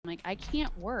like, I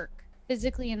can't work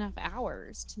physically enough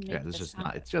hours to make this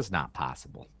happen. It's just not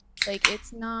possible. Like,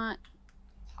 it's not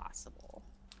possible.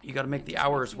 You got to make It the just makes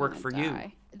hours me work wanna for you.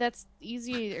 die. That's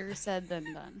easier said than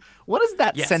done. What does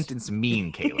that Yes. sentence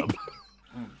mean, Caleb?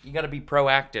 You got to be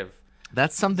proactive.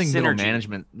 That's something Synergy. middle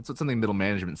management. That's what something middle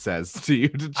management says to you.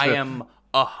 I am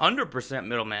 100%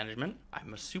 middle management.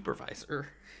 I'm a supervisor.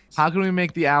 How can we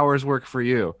make the hours work for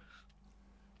you?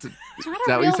 Is It's not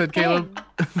that a what you real said, Caleb?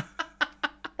 thing.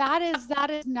 That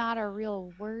is not a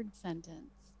real word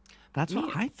sentence. That's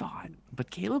what I thought.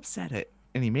 But Caleb said it,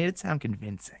 and he made it sound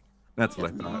convincing. That's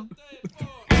what I thought.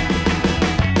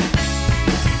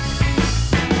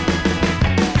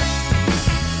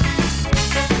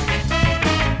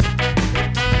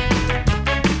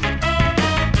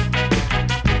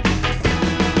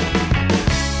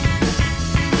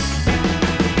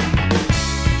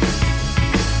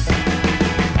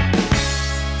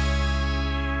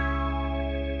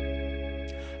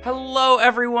 Hello,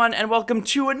 everyone, and welcome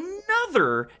to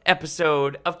another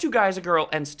episode of Two Guys, a Girl,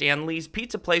 and Stanley's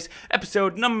Pizza Place,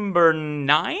 episode number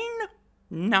 9?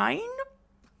 9?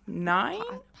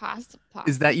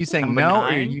 Is that you saying Number no,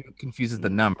 or 9? are you confused with the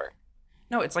number?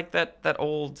 No, it's like that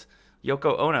old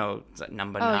Yoko Ono. Is that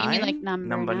number 9? You mean like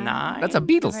number 9? That's a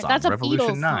Beatles song. That's a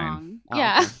Revolution Beatles 9. song. Oh,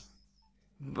 Yeah. okay.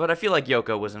 But I feel like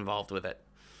Yoko was involved with it.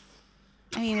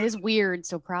 I mean, it is weird,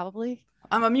 so probably.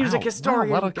 I'm a music Wow, historian.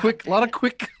 a lot of quick,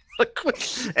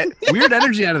 weird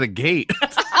energy out of the gate.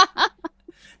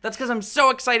 That's because I'm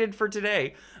so excited for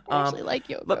today. I actually like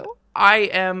Yoko. Look, I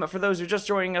am, for those who are just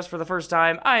joining us for the first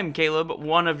time, I'm Caleb,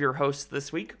 one of your hosts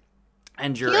this week,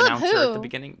 and your Caleb announcer at the who?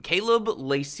 beginning, Caleb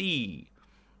Lacey.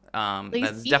 That's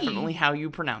Lacey. definitely how you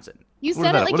pronounce it. You What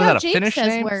said it like is that how a Jake Finnish says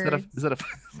name? words. Is that a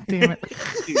damn it.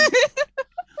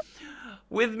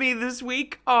 With me this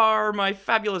week are my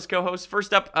fabulous co-hosts.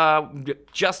 First up,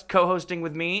 just co-hosting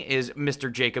with me is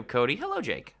Mr. Jacob Cody. Hello,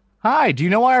 Jake. Hi, do you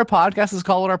know why our podcast is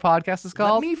called what our podcast is Let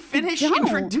called? me finish don't.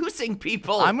 introducing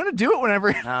people. I'm going to do it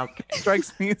whenever it Okay.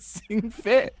 strikes me as seeing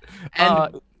fit.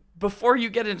 And before you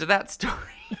get into that story,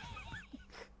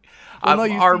 Well, no,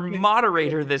 you our see,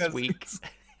 moderator this because week. it's-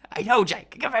 I know,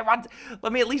 Jake. If I want,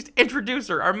 let me at least introduce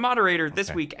her. Our moderator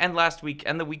this week and last week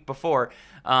and the week before,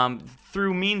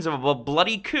 through means of a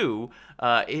bloody coup,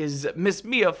 is Miss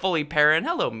Mia Foley Perrin.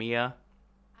 Hello, Mia.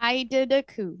 I did a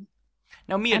coup.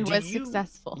 Now, Mia, And was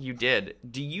successful. You did.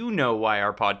 Do you know why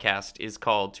our podcast is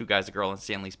called Two Guys, a Girl, and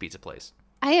Stanley's Pizza Place?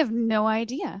 I have no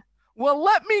idea. Well,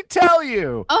 let me tell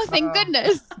you. Oh, thank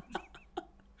goodness.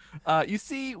 You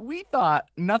see, we thought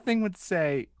nothing would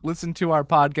say listen to our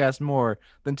podcast more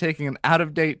than taking an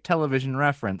out-of-date television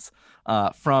reference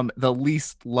from the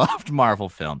least loved Marvel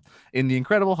film. In The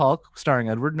Incredible Hulk, starring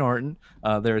Edward Norton,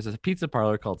 there is a pizza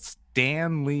parlor called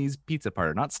Stan Lee's Pizza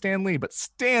Parlor. Not Stan Lee, but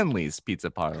Stanley's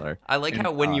Pizza Parlor. I like And,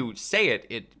 how when you say it,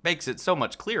 it makes it so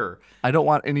much clearer. I don't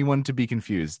want anyone to be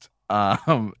confused.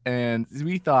 And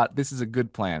we thought this is a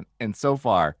good plan. And so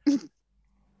far,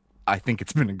 I think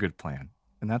it's been a good plan.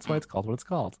 And that's why it's called what it's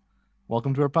called.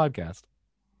 Welcome to our podcast.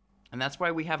 And that's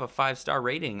why we have a 5-star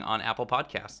rating on Apple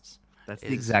Podcasts. That's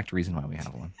the exact reason why we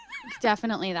have one.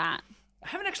 Definitely that. I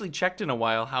haven't actually checked in a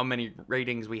while how many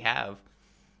ratings we have.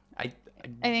 I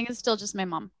think it's still just my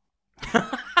mom.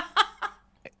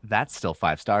 That's still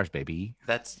 5 stars, baby.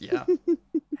 That's, yeah.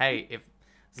 Hey,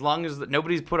 as long as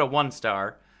nobody's put a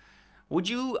 1-star, would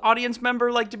you, audience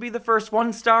member, like to be the first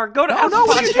 1-star? Go to Apple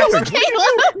what are you Podcasts. doing?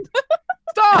 Caleb!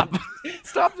 Stop!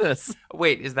 Stop this.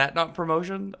 Wait, is that not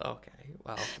promotion? Okay,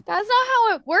 well. That's not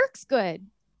how it works good.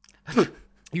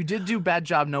 You did do bad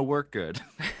job, no work good.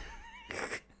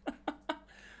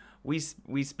 We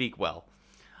speak well.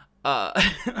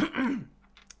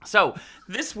 So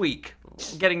this week,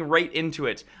 getting right into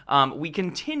it, we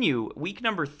continue week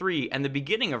number 3 and the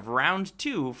beginning of round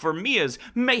 2 for Mia's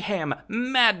Mayhem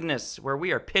Madness, where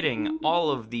we are pitting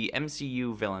all of the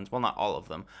MCU villains. Well, not all of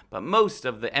them, but most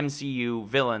of the MCU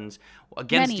villains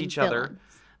against Many each other. villains.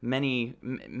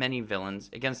 Many villains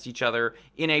against each other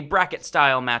in a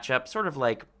bracket-style matchup, sort of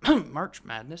like March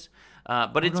Madness,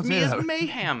 but it's don't say Mia's that.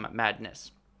 Mayhem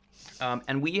Madness.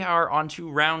 And we are on to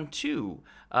round 2.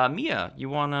 Mia, you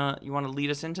wanna lead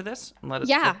us into this? And let us,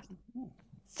 Yeah.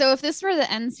 So if this were the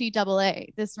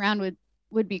NCAA, this round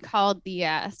would be called the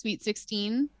Sweet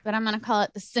 16, but I'm going to call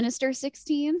it the Sinister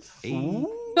 16.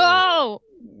 Oh,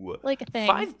 like a thing.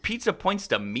 5 pizza points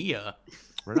to Mia.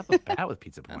 Right off the bat with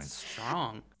pizza That's points.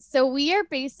 strong. So we are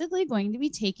basically going to be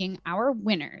taking our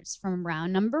winners from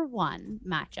round number 1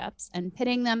 matchups and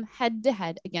pitting them head to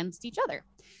head against each other.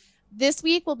 This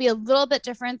week will be a little bit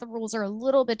different. The rules are a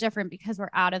little bit different because we're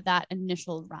out of that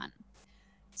initial run.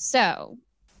 So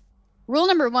rule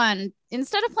number 1,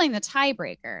 instead of playing the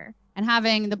tiebreaker and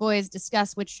having the boys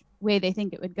discuss which way they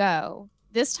think it would go,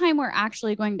 this time we're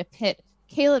actually going to pit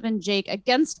Caleb and Jake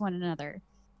against one another,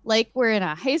 like we're in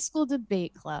a high school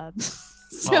debate club.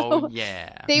 So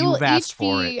they will each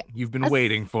be. You've been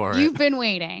waiting for it. You've been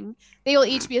waiting. They will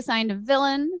each be assigned a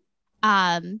villain,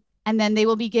 and then they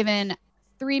will be given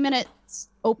 3 minutes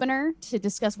opener to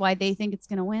discuss why they think it's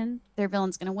going to win. Their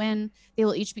villain's going to win. They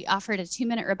will each be offered a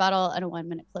 2-minute rebuttal and a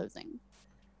 1-minute closing.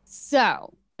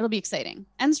 So it'll be exciting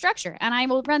and structure. And I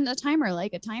will run a timer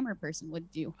like a timer person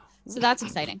would do. So that's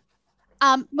exciting.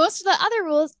 Most of the other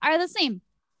rules are the same.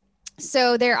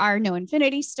 So there are no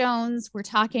infinity stones. We're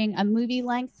talking a movie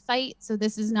length fight. So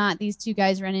this is not these two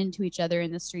guys run into each other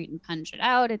in the street and punch it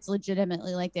out. It's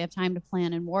legitimately like they have time to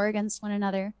plan and war against one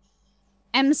another.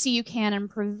 MCU canon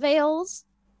prevails.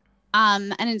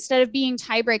 And instead of being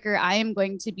tiebreaker, I am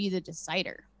going to be the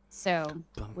decider. So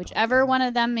whichever one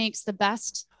of them makes the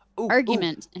best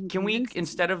argument. And can we,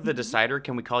 instead of the decider,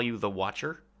 can we call you the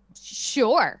watcher?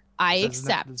 Sure, I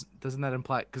accept. Doesn't that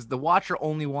imply, because the watcher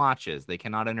only watches, they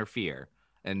cannot interfere,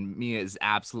 and Mia is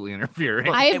absolutely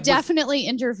interfering. I have definitely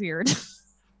interfered.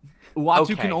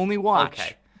 Watu can only watch.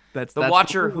 Okay. That's the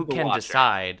watcher who can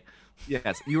decide.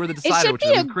 Yes, you are the decider. It should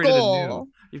be a goal.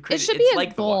 It should be a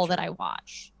goal that I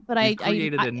watch. But I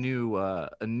created a new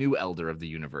elder of the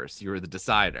universe. You're the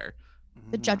decider.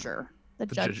 The judger. The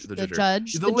judge.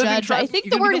 Judge. I think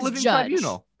the word is judge.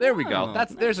 Tribunal. There we go.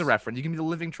 There's a reference. You can be the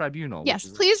living tribunal. Yes,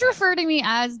 please refer to me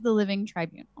as the living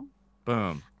tribunal.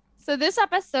 Boom. So this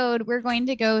episode, we're going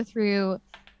to go through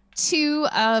 2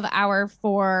 of our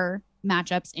 4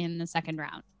 matchups in the second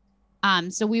round.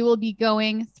 So we will be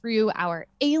going through our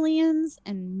aliens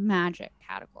and magic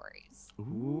categories.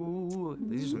 Ooh,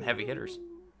 these are some heavy hitters.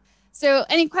 So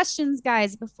any questions,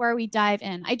 guys, before we dive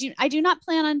in? I do not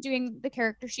plan on doing the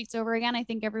character sheets over again. I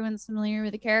think everyone's familiar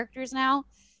with the characters now.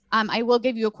 I will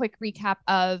give you a quick recap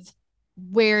of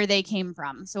where they came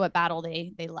from. So what battle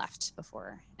they left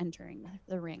before entering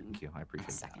the ring. Thank you. I appreciate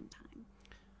the second time.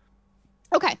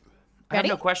 Okay. Ready? I have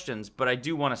no questions, but I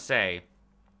do want to say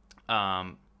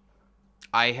I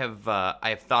have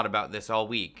thought about this all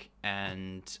week,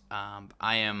 and I'm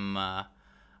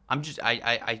just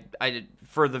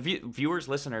for the viewers,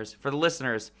 listeners, for the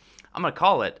listeners, I'm gonna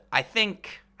call it. I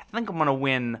think I'm gonna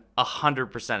win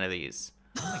 100% of these.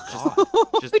 Wow.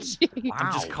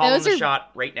 I'm just calling the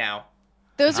shot right now.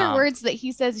 Those are words that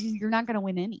he says you're not gonna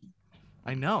win any.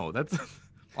 I know. That's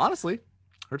honestly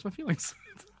hurts my feelings.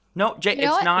 No, Jake,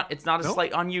 it's not a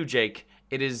slight on you, Jake.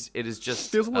 It is just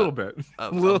feels a little bit, a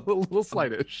little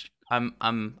slightish. I'm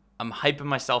hyping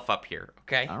myself up here.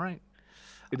 Okay. All right.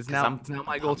 It's now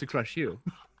my goal to crush you.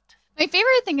 My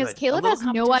favorite thing is Caleb has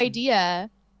no idea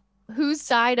whose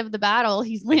side of the battle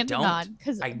he's landing on,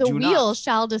 because the wheel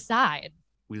shall decide.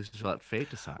 We shall let fate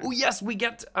decide. Oh yes, we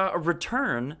get a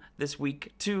return this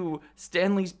week to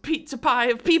Stanley's Pizza Pie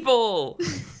of People.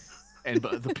 And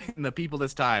the people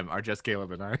this time are just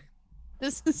Caleb and I.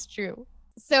 This is true.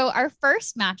 So our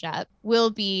first matchup will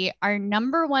be our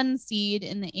number 1 seed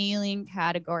in the alien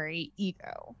category,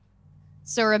 Ego.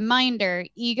 So reminder,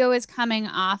 Ego is coming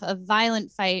off a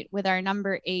violent fight with our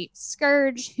number 8,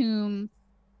 Scourge, whom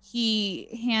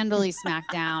he handily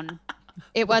smacked down.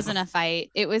 It wasn't a fight.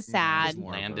 It was sad.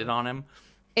 Landed on him.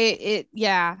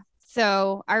 Yeah.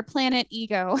 So our planet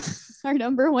Ego, our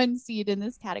number 1 seed in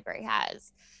this category,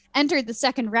 has entered the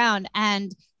second round,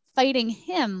 and fighting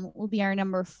him will be our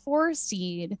number 4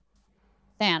 seed,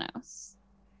 Thanos.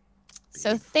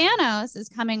 So Thanos is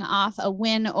coming off a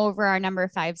win over our number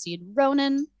 5 seed,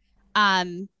 Ronan.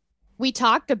 We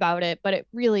talked about it, but it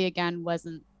really, again,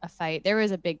 wasn't a fight. There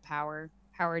was a big power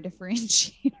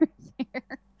differentiator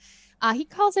there. He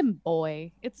calls him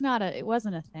boy. It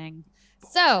wasn't a thing. Boy.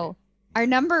 So our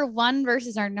number 1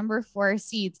 versus our number 4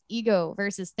 seeds, Ego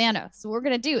versus Thanos. So what we're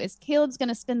going to do is Caleb's going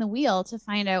to spin the wheel to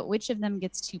find out which of them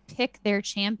gets to pick their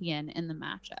champion in the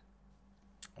matchup.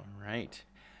 All right.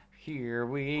 Here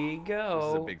we go. This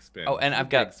is a big spin. Oh, and I've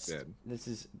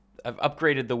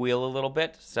upgraded the wheel a little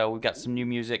bit, so we've got some new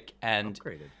music, and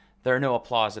there are no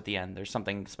applause at the end. There's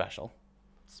something special.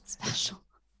 Special.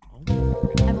 Oh.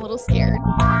 I'm a little scared.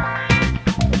 Oh,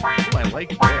 I like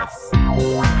this.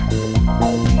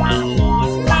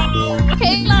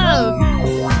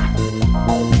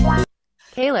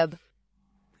 Caleb.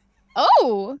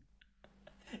 Oh,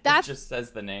 that just says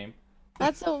the name.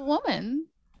 That's a woman.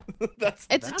 That's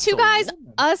 2 guys,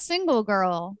 a single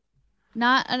girl,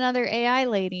 not another AI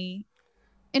lady.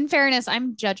 In fairness,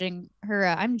 I'm judging her.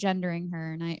 I'm gendering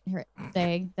her, and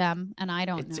they, them, and I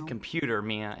don't know. It's a computer,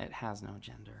 Mia. It has no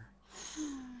gender.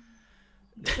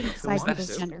 You can decide What? who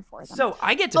this gender for them. So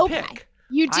I get to Okay. pick.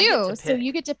 You I get do. to So pick.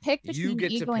 you get to pick You between get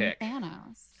to Ego and pick.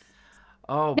 Thanos.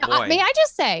 Oh Now, boy. may I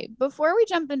just say, before we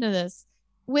jump into this,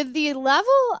 with the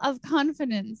level of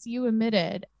confidence you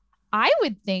emitted, I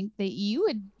would think that you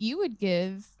would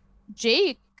give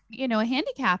Jake, a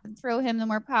handicap and throw him the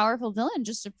more powerful villain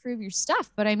just to prove your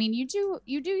stuff. But I mean, you do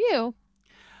you.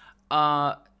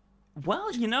 Well,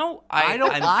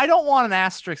 I don't want an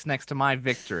asterisk next to my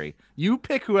victory. You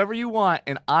pick whoever you want,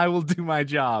 and I will do my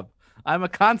job. I'm a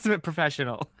consummate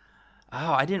professional.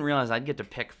 Oh, I didn't realize I'd get to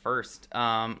pick first.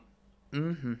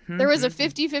 There was a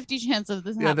 50-50 chance of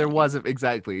this Yeah, there happening. wasn't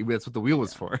exactly. That's what the wheel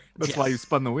was for. That's why you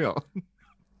spun the wheel.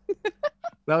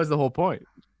 That was the whole point.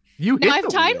 You Now, hit I've the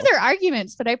timed wheel. their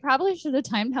arguments, but I probably should have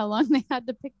timed how long they had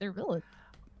to pick their villain.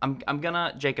 I'm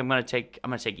gonna take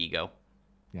Ego.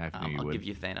 Yeah, I knew you I'll would. give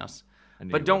you Thanos. I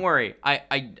knew But you don't would. worry,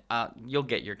 you'll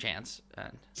get your chance.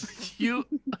 You.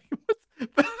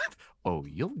 Oh,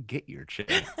 you'll get your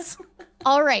chance.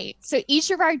 All right. So each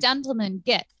of our gentlemen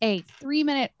get a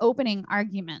 3-minute opening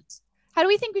argument. How do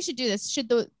we think we should do this? Should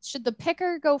the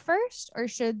picker go first, or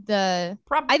should the?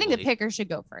 Probably. I think the picker should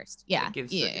go first. Yeah. It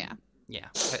gives Yeah. Yeah.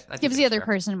 I think Gives the that's other fair.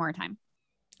 person more time.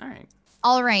 All right.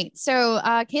 All right. So,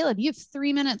 Caleb, you have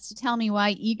 3 minutes to tell me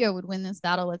why Ego would win this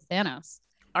battle with Thanos.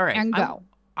 All right. And go.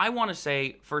 I want to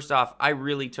say, first off, I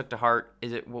really took to heart,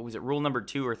 what was it, rule number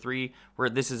 2 or 3, where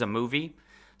this is a movie.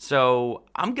 So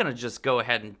I'm going to just go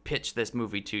ahead and pitch this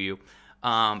movie to you.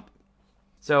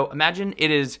 So imagine it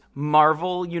is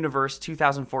Marvel Universe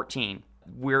 2014.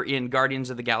 We're in Guardians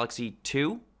of the Galaxy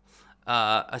 2.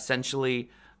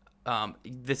 Essentially,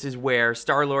 this is where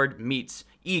Star-Lord meets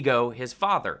Ego, his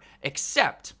father.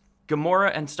 Except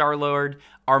Gamora and Star-Lord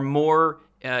are more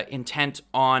intent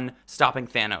on stopping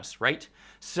Thanos, right?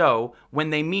 So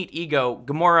when they meet Ego,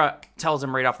 Gamora tells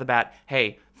him right off the bat,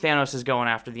 hey, Thanos is going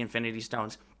after the Infinity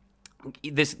Stones.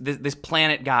 This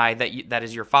planet guy that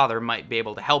is your father might be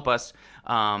able to help us.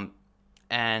 And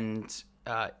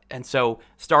so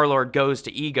Star-Lord goes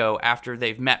to Ego after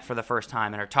they've met for the first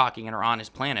time and are talking and are on his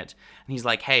planet. And he's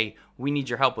like, hey, we need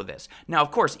your help with this. Now,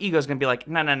 of course, Ego's going to be like,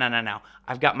 no.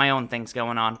 I've got my own things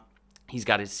going on. He's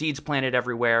got his seeds planted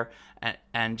everywhere,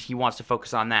 and he wants to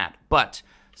focus on that. But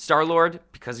Star-Lord,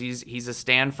 because he's a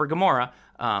stand for Gamora,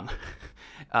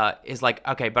 is like,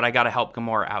 okay, but I got to help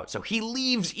Gamora out. So he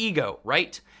leaves Ego,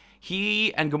 right?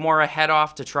 He and Gamora head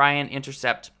off to try and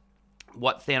intercept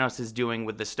what Thanos is doing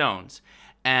with the stones,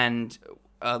 and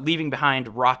leaving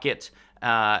behind Rocket,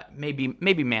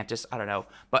 maybe Mantis, I don't know.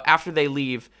 But after they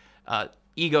leave,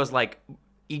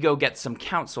 Ego gets some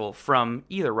counsel from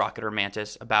either Rocket or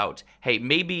Mantis about, hey,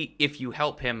 maybe if you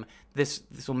help him, this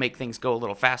will make things go a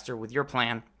little faster with your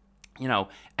plan,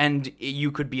 and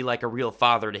you could be like a real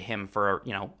father to him for,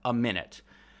 a minute.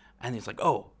 And he's like,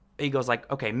 oh, Ego's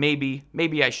like, okay, maybe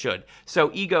I should.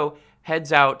 So Ego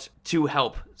heads out to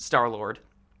help Star-Lord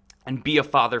and be a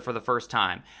father for the first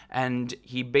time. And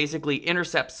he basically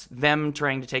intercepts them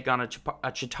trying to take on a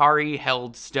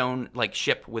Chitauri-held stone,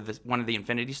 ship with one of the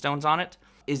Infinity Stones on it,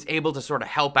 is able to sort of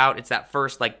help out. It's that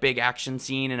first, big action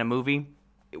scene in a movie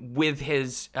with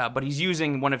his, but he's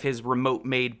using one of his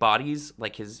remote-made bodies,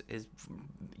 his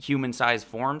human-sized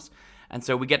forms. And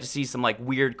so we get to see some,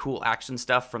 weird, cool action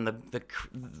stuff from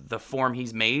the form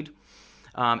he's made.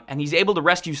 And he's able to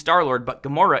rescue Star-Lord, but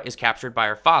Gamora is captured by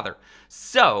her father.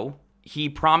 So he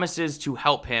promises to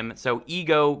help him. So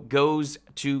Ego goes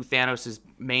to Thanos'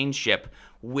 main ship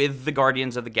with the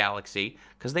Guardians of the Galaxy,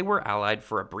 because they were allied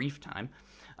for a brief time.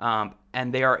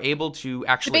 And they are able to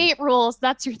actually... Debate rules.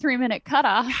 That's your 3-minute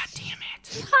cutoff. God damn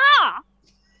it. Ha!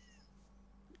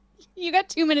 You got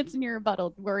 2 minutes in your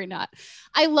rebuttal. Worry not.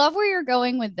 I love where you're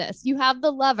going with this. You have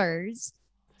the lovers,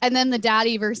 and then the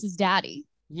daddy versus daddy.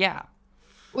 Yeah.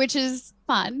 Which is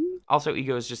fun. Also,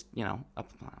 Ego is just, up.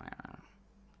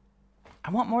 I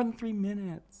want more than 3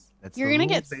 minutes. That's You're the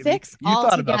gonna rules, get baby. 6 You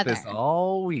thought about altogether. this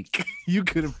all week. You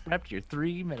could have prepped your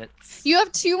 3 minutes. You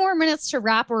have 2 more minutes to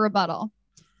wrap a rebuttal.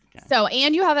 Okay. So,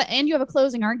 and you have a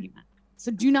closing argument. So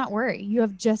do not worry. You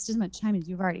have just as much time as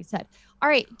you've already said. All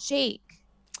right, Jake,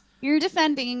 you're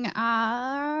defending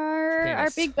our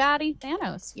Thanos. big baddie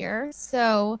Thanos here.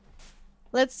 So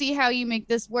let's see how you make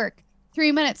this work.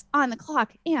 3 minutes on the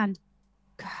clock and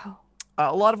go.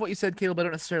 A lot of what you said, Caleb, I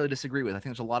don't necessarily disagree with. I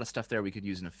think there's a lot of stuff there we could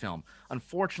use in a film.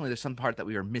 Unfortunately, there's some part that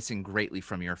we are missing greatly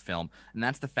from your film, and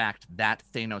that's the fact that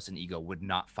Thanos and Ego would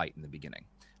not fight in the beginning.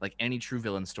 Like any true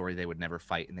villain story, they would never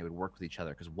fight, and they would work with each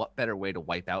other, because what better way to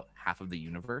wipe out half of the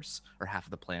universe or half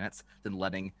of the planets than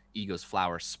letting Ego's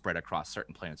flowers spread across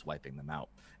certain planets, wiping them out,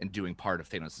 and doing part of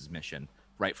Thanos' mission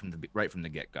right from the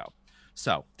get-go.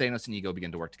 So Thanos and Ego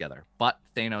begin to work together, but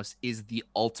Thanos is the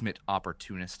ultimate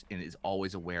opportunist and is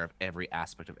always aware of every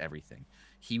aspect of everything.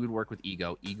 He would work with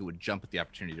Ego. Ego would jump at the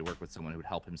opportunity to work with someone who would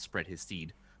help him spread his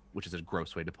seed, which is a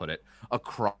gross way to put it,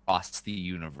 across the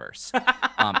universe.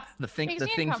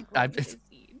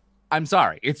 I'm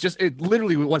sorry. It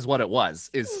literally was what it was,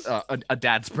 is a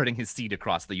dad spreading his seed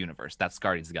across the universe. That's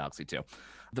Guardians of the Galaxy 2.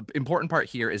 The important part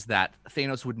here is that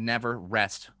Thanos would never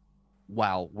rest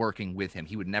while working with him.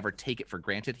 He would never take it for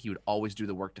granted. He would always do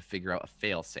the work to figure out a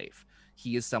fail-safe.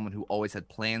 He is someone who always had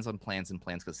plans on plans and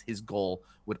plans because his goal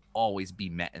would always be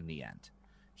met in the end.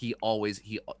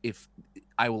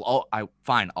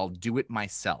 I'll do it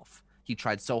myself. He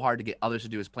tried so hard to get others to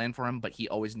do his plan for him, but he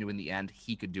always knew in the end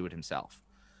he could do it himself.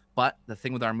 But the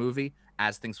thing with our movie,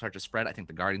 as things start to spread, I think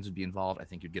the Guardians would be involved. I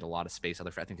think you'd get a lot of space.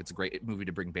 I think it's a great movie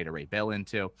to bring Beta Ray Bill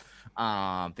into,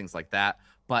 things like that.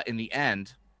 But in the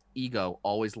end, Ego,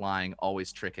 always lying,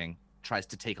 always tricking, tries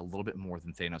to take a little bit more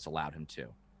than Thanos allowed him to.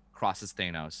 Crosses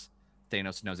Thanos.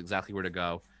 Thanos knows exactly where to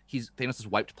go. Thanos has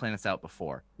wiped planets out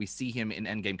before. We see him in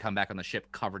Endgame come back on the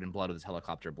ship covered in blood with his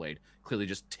helicopter blade, clearly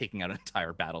just taking out an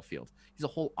entire battlefield. He's a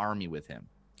whole army with him.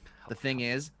 The thing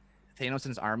is, Thanos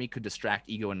and his army could distract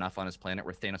Ego enough on his planet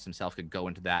where Thanos himself could go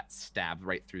into that, stab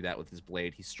right through that with his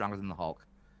blade. He's stronger than the Hulk.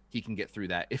 He can get through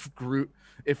that. If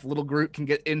little Groot can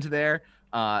get into there,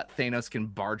 Thanos can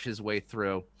barge his way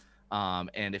through.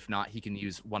 And if not, he can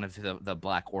use one of the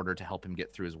Black Order to help him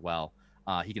get through as well.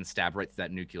 He can stab right through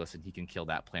that nucleus and he can kill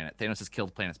that planet. Thanos has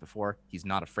killed planets before. He's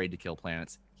not afraid to kill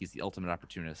planets. He's the ultimate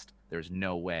opportunist. There's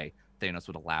no way Thanos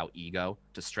would allow Ego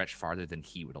to stretch farther than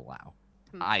he would allow.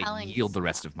 I yield the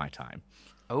rest of my time.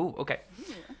 Oh, okay.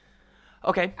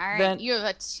 Okay. All right. Then you have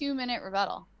a 2-minute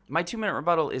rebuttal. My 2-minute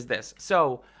rebuttal is this.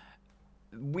 So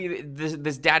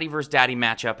this daddy versus daddy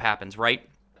matchup happens, right?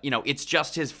 It's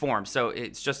just his form. So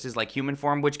it's just his human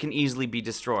form, which can easily be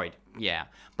destroyed. Yeah.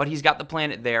 But he's got the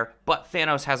planet there. But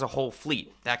Thanos has a whole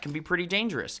fleet. That can be pretty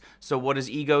dangerous. So what does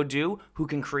Ego do? Who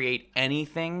can create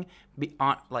anything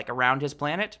around his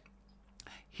planet?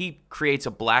 He creates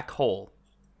a black hole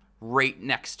right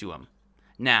next to him.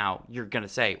 Now, you're going to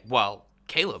say, well,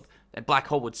 Caleb, that black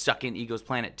hole would suck in Ego's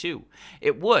planet too.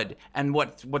 It would. And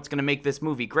what's going to make this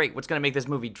movie great, what's going to make this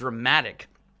movie dramatic,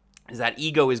 is that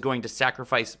Ego is going to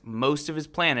sacrifice most of his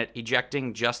planet,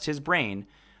 ejecting just his brain,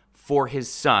 for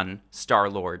his son,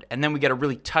 Star-Lord. And then we get a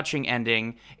really touching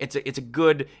ending.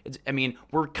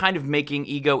 We're kind of making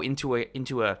Ego into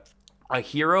a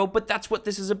hero, but that's what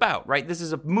this is about, right? This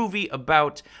is a movie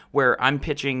about where I'm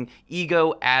pitching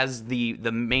Ego as the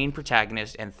main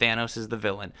protagonist and Thanos is the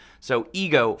villain. So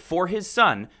Ego, for his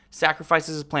son,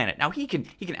 sacrifices his planet. Now he can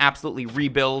absolutely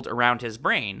rebuild around his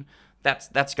brain.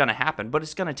 That's going to happen, but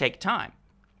it's going to take time.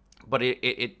 But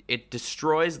it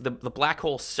destroys the black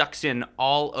hole, sucks in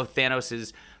all of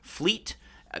Thanos's fleet,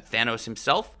 Thanos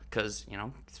himself, because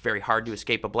it's very hard to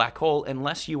escape a black hole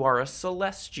unless you are a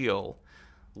celestial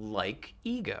like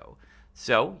Ego.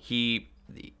 So he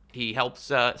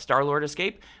helps Star-Lord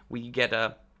escape. We get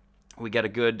a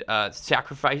good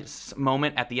sacrifice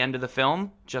moment at the end of the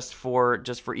film just for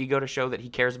Ego to show that he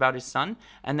cares about his son,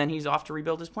 and then he's off to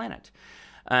rebuild his planet.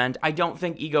 And I don't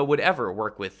think Ego would ever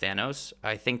work with Thanos.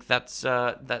 I think that's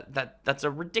a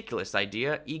ridiculous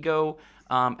idea. Ego,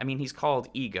 he's called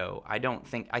Ego. I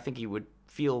think he would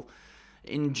feel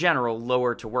in general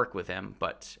lower to work with him,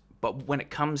 but when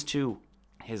it comes to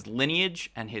his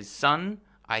lineage and his son,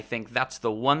 I think that's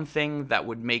the one thing that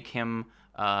would make him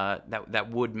that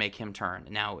would make him turn.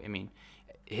 Now,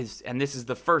 this is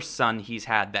the first son he's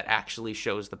had that actually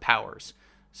shows the powers.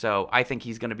 So I think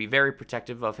he's going to be very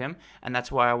protective of him, and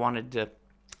that's why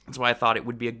I thought it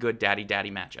would be a good daddy-daddy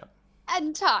matchup.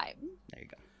 End time. There you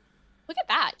go. Look at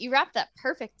that. You wrapped that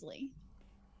perfectly.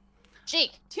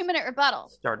 Jake, 2-minute rebuttal.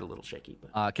 Started a little shaky,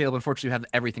 but Caleb, unfortunately, you have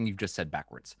everything you've just said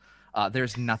backwards.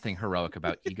 There's nothing heroic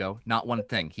about Ego. Not one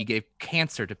thing. He gave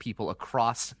cancer to people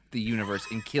across the universe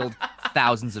and killed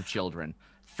thousands of children.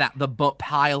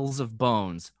 Piles of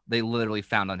bones they literally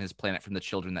found on his planet from the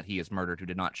children that he has murdered who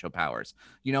did not show powers.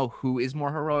 You know who is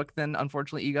more heroic than,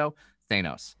 unfortunately, Ego?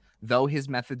 Thanos. Though his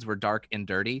methods were dark and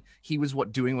dirty, he was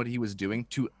doing what he was doing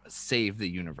to save the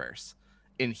universe.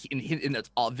 And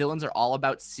villains are all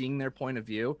about seeing their point of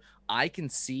view. I can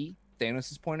see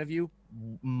Thanos' point of view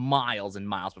miles and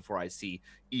miles before I see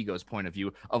Ego's point of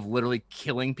view of literally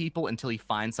killing people until he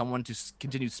finds someone to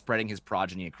continue spreading his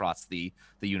progeny across the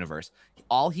universe.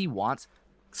 All he wants,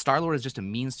 Star-Lord, is just a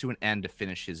means to an end to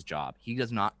finish his job. He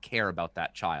does not care about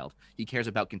that child. He cares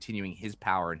about continuing his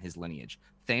power and his lineage.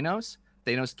 Thanos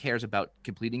cares about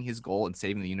completing his goal and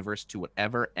saving the universe to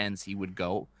whatever ends he would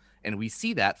go. And we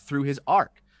see that through his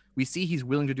arc. We see he's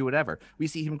willing to do whatever. We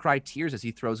see him cry tears as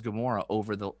he throws Gamora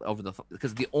over the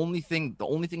because the only thing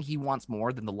he wants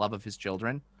more than the love of his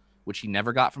children, which he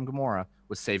never got from Gamora,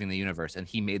 was saving the universe, and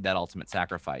he made that ultimate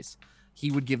sacrifice.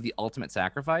 He would give the ultimate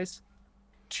sacrifice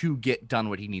to get done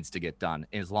what he needs to get done,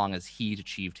 as long as he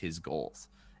achieved his goals.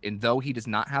 And though he does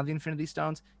not have the Infinity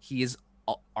Stones, he is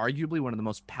arguably one of the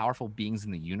most powerful beings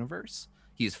in the universe.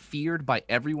 He is feared by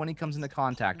everyone he comes into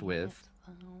contact with,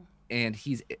 and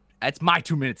it's my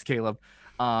 2 minutes, Caleb.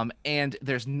 And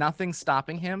there's nothing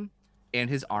stopping him and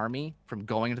his army from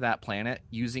going to that planet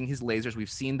using his lasers. We've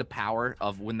seen the power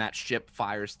of when that ship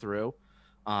fires through,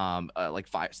 like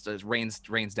fire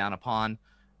rains down upon.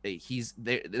 He's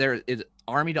there is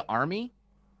army to army.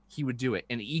 He would do it.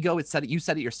 And Ego, you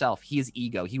said it yourself. He is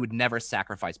Ego. He would never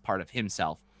sacrifice part of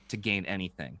himself to gain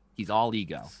anything. He's all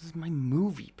ego. This is my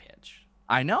movie pitch.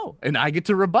 I know, and I get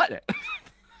to rebut it.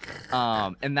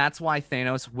 And that's why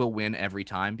Thanos will win every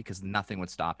time, because nothing would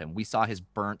stop him. We saw his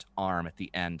burnt arm at the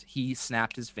end. He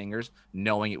snapped his fingers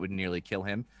knowing it would nearly kill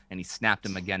him, and he snapped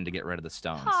them again to get rid of the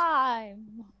stones.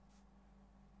 Time.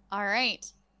 All right.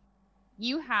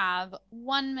 You have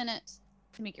 1 minute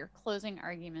to make your closing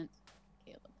argument,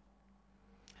 Caleb.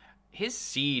 His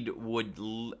seed would,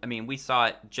 we saw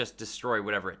it just destroy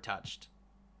whatever it touched.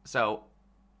 So,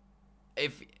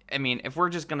 if we're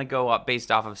just going to go up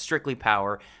based off of strictly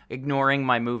power, ignoring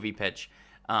my movie pitch,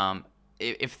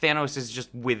 if Thanos is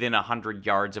just within 100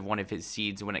 yards of one of his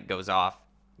seeds when it goes off,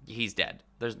 he's dead.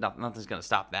 There's nothing's going to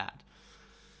stop that.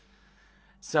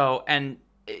 So, and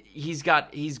he's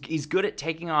good at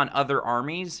taking on other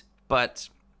armies, but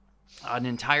an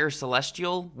entire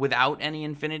Celestial without any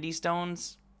Infinity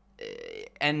Stones.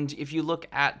 And if you look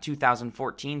at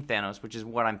 2014 Thanos, which is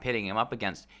what I'm pitting him up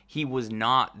against, he was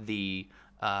not the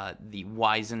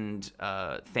wizened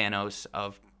Thanos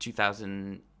of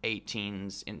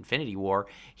 2018's Infinity War.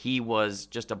 He was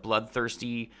just a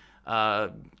bloodthirsty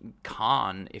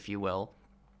Khan, if you will,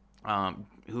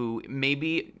 who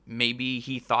maybe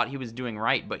he thought he was doing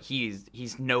right, but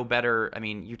he's no better. I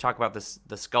mean, you talk about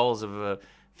the skulls of a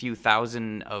few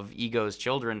thousand of Ego's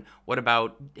children. What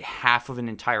about half of an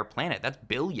entire planet? That's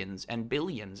billions and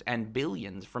billions and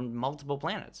billions from multiple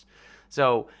planets.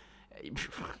 So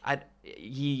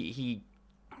he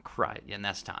cried, and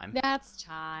that's time. That's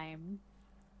time.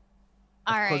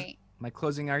 All right. My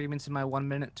closing arguments in my 1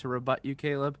 minute to rebut you,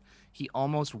 Caleb. He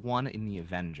almost won in the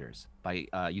Avengers by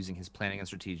using his planning and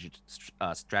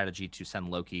strategy to send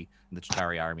Loki and the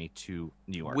Chitauri army to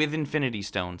New York with Infinity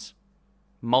Stones,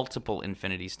 multiple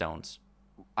Infinity Stones.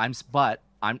 I'm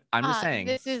just saying.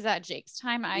 This is at Jake's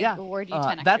time. I award you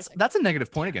 10 extra that's a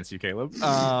negative point against you, Caleb.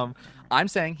 I'm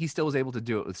saying he still was able to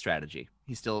do it with strategy.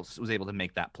 He still was able to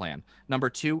make that plan. Number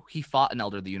two, he fought an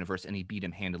Elder of the Universe and he beat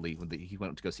him handily when he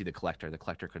went to go see the Collector. The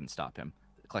Collector couldn't stop him.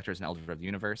 The Collector is an Elder of the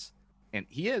Universe, and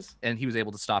he was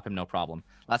able to stop him no problem.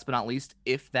 Last but not least,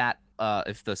 if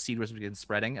the seed was begin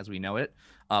spreading as we know it,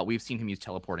 we've seen him use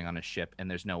teleporting on his ship,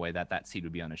 and there's no way that seed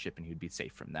would be on his ship and he would be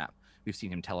safe from that. We've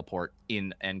seen him teleport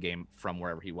in Endgame from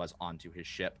wherever he was onto his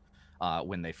ship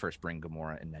when they first bring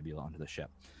Gamora and Nebula onto the ship.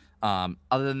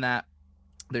 Other than that,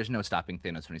 there's no stopping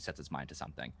Thanos when he sets his mind to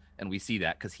something. And we see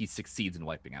that because he succeeds in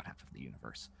wiping out half of the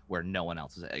universe, where no one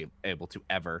else is able to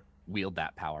ever wield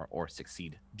that power or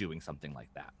succeed doing something like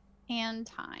that. And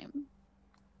time.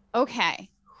 Okay.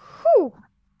 Whew.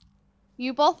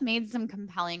 You both made some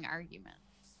compelling arguments.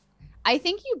 I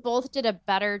think you both did a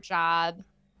better job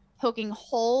poking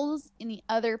holes in the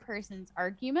other person's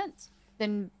argument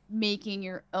than making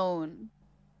your own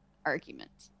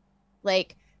argument.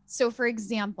 Like, so for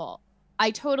example, I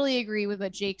totally agree with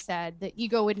what Jake said, that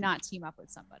Ego would not team up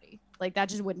with somebody. Like, that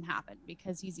just wouldn't happen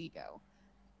because he's Ego.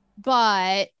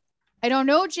 But I don't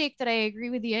know, Jake, that I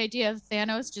agree with the idea of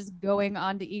Thanos just going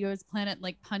onto Ego's planet,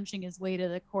 like punching his way to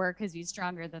the core because he's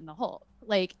stronger than the Hulk.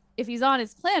 Like, if he's on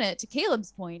his planet, to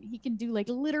Caleb's point, he can do like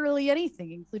literally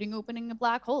anything, including opening a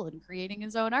black hole and creating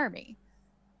his own army.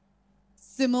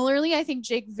 Similarly, I think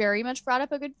Jake very much brought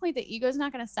up a good point that Ego's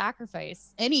not going to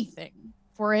sacrifice anything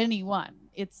for anyone.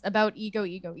 It's about ego,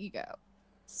 ego, ego.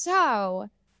 So,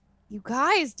 you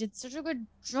guys did such a good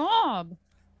job.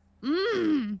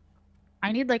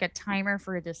 I need like a timer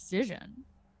for a decision.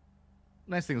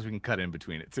 Nice thing is we can cut in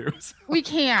between it too. So. We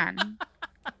can.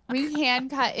 We can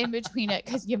cut in between it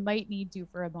because you might need to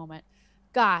for a moment.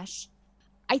 Gosh,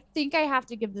 I think I have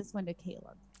to give this one to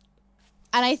Caleb.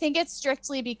 And I think it's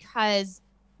strictly because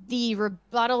the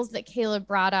rebuttals that Caleb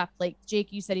brought up, like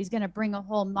Jake, you said he's going to bring a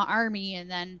whole army, and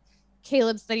then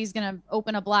Caleb said he's going to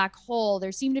open a black hole.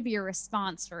 There seemed to be a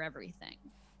response for everything.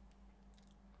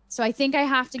 So I think I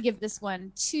have to give this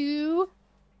one to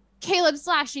Caleb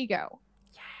 / Ego.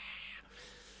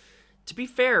 To be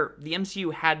fair, the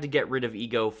MCU had to get rid of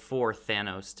Ego for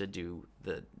Thanos to do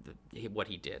the what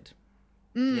he did.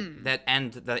 That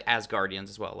and the Asgardians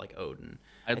as well, like Odin.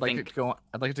 I'd like to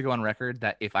go on record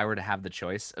that if I were to have the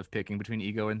choice of picking between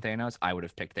Ego and Thanos, I would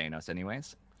have picked Thanos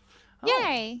anyways.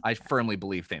 Yay! I firmly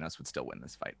believe Thanos would still win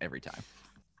this fight every time.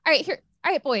 All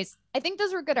right, boys. I think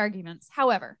those were good arguments.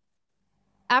 However,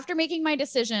 after making my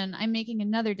decision, I'm making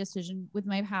another decision with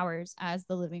my powers as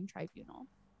the living tribunal.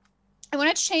 I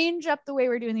want to change up the way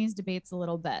we're doing these debates a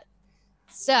little bit.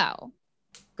 So,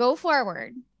 go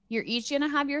forward. You're each going to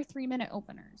have your 3-minute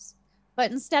openers. But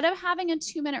instead of having a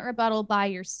 2-minute rebuttal by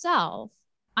yourself,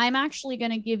 I'm actually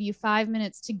going to give you 5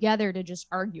 minutes together to just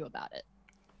argue about it.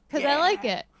 Because I like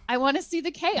it. I want to see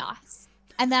the chaos.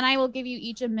 And then I will give you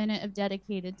each a minute of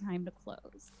dedicated time to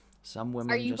close. Some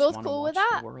women are you just both wanna cool with watch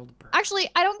the that? world burn. Actually,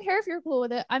 I don't care if you're cool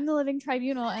with it. I'm the living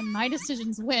tribunal and my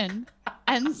decisions win.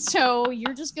 And so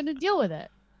you're just going to deal with it.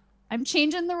 I'm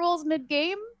changing the rules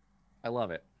mid-game. I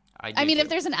love it. I mean, if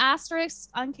there's an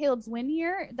asterisk on Caleb's win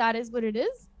here, that is what it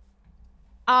is.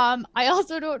 I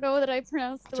also don't know that I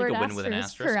pronounced the word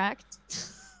asterisk correct.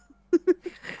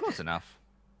 Close enough.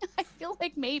 I feel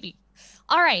like maybe.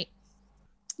 All right.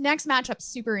 Next matchup,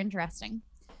 super interesting.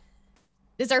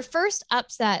 This is our first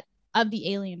upset of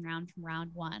the alien round from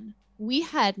round 1. We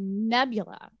had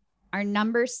Nebula, our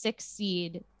number 6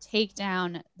 seed, take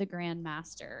down the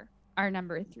Grandmaster, our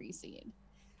number 3 seed.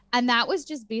 And that was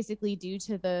just basically due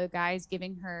to the guys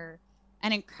giving her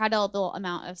an incredible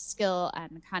amount of skill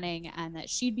and cunning, and that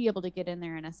she'd be able to get in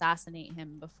there and assassinate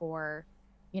him before,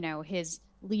 his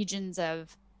legions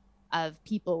of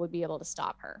people would be able to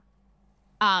stop her.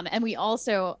 And we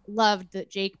also loved that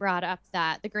Jake brought up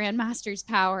that the Grandmaster's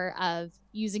power of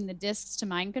using the discs to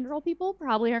mind control people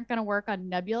probably aren't going to work on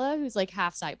Nebula, who's like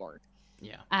half cyborg.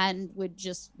 Yeah. And would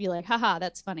just be like, haha,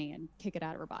 that's funny, and kick it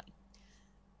out of her body.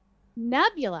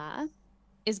 Nebula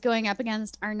is going up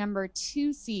against our number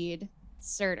 2 seed,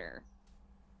 Surtur,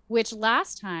 which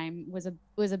last time was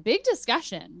a big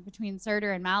discussion between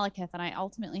Surtur and Malekith, and I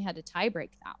ultimately had to tie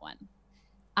break that one.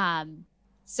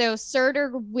 So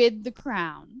Surtur with the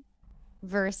crown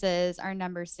versus our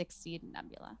number 6 seed,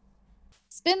 Nebula.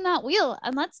 Spin that wheel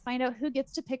and let's find out who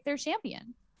gets to pick their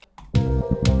champion.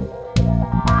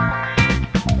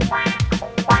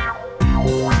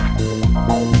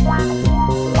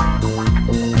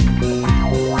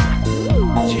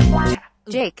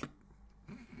 Jake.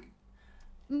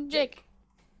 Jake.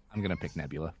 I'm gonna pick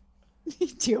Nebula.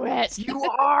 Do it. You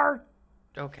are.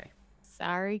 Okay.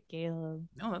 Sorry, Caleb.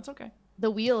 No, that's okay. The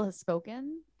wheel has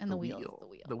spoken, and the wheel is the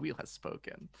wheel. The wheel has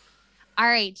spoken. All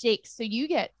right, Jake. So you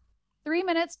get 3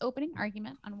 minutes opening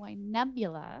argument on why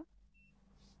Nebula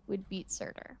would beat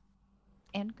Surtur.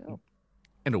 And go.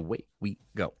 And away we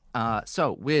go.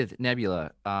 So with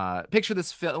Nebula, picture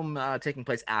this film taking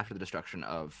place after the destruction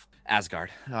of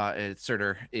Asgard.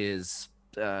 Surtur is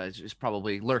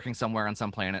probably lurking somewhere on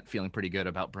some planet, feeling pretty good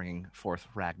about bringing forth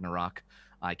Ragnarok.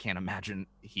 I can't imagine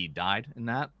he died in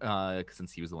that,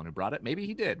 since he was the one who brought it. Maybe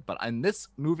he did, but in this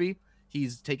movie,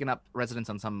 he's taken up residence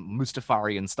on some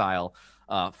Mustafarian-style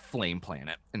flame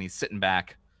planet, and he's sitting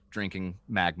back, drinking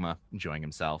magma, enjoying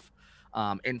himself.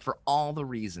 And for all the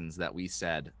reasons that we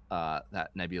said that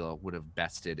Nebula would have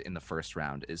bested in the first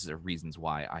round is the reasons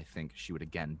why I think she would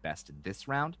again best in this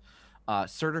round.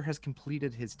 Surtur has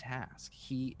completed his task.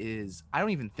 He is. I don't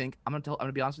even think. I'm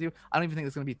gonna be honest with you. I don't even think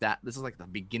it's gonna be that. This is like the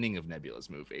beginning of Nebula's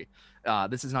movie.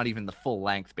 This is not even the full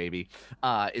length, baby.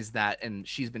 Is that? And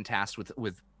she's been tasked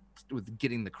with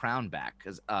getting the crown back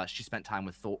because she spent time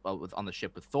with Thor, on the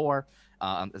ship with Thor,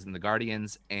 as in the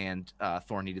Guardians, and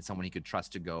Thor needed someone he could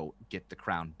trust to go get the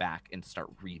crown back and to start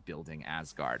rebuilding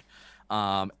Asgard.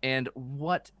 And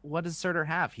what does Surtur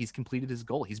have? He's completed his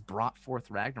goal. He's brought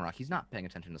forth Ragnarok. He's not paying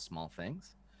attention to small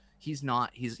things. He's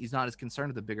not as concerned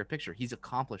with the bigger picture. He's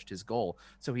accomplished his goal.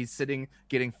 So he's sitting,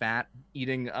 getting fat,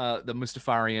 eating the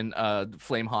Mustafarian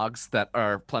flame hogs that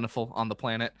are plentiful on the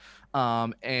planet.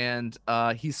 And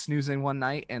he's snoozing one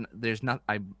night, and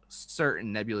I'm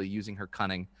certain Nebula using her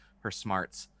cunning, her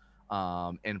smarts,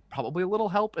 and probably a little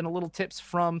help and a little tips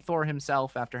from Thor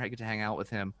himself after I get to hang out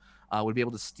with him, would be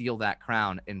able to steal that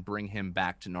crown and bring him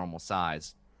back to normal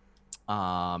size.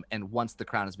 And once the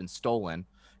crown has been stolen,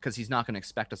 because he's not going to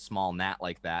expect a small gnat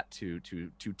like that to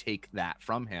take that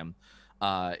from him,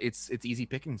 it's easy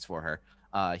pickings for her.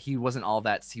 He wasn't all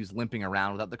that. He was limping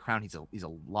around without the crown. He's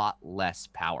a lot less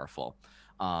powerful.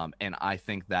 And I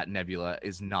think that Nebula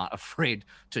is not afraid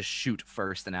to shoot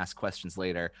first and ask questions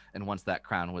later. And once that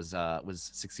crown was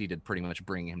succeeded, pretty much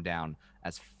bringing him down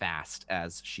as fast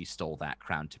as she stole that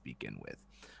crown to begin with.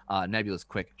 Nebula's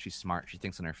quick. She's smart. She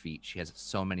thinks on her feet. She has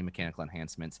so many mechanical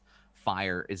enhancements.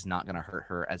 fire is not going to hurt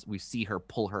her, as we see her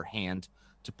pull her hand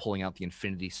to pulling out the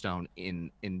Infinity Stone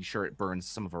sure it burns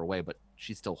some of her away, but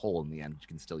she's still whole in the end. She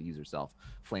can still use herself.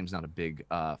 Flame's not a big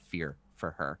fear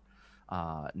for her.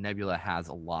 Nebula has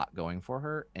a lot going for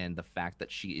her, and the fact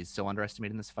that she is so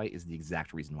underestimated in this fight is the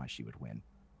exact reason why she would win.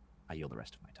 I yield the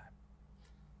rest of my time.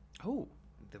 Oh,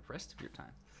 the rest of your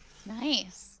time.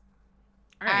 Nice.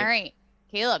 All All right. right.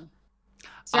 Caleb.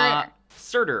 Surtur.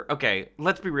 Surtur. Okay,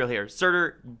 let's be real here.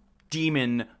 Surtur,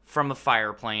 demon from the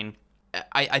fire plane.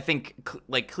 I think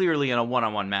clearly in a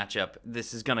one-on-one matchup,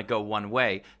 this is gonna go one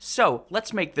way. So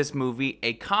let's make this movie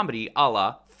a comedy a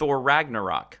la Thor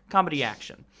Ragnarok, comedy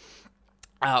action,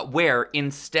 where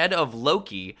instead of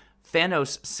Loki,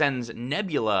 Thanos sends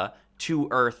Nebula to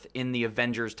Earth in the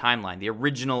Avengers timeline. The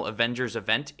original Avengers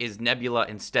event is Nebula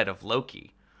instead of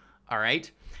Loki. All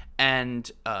right, and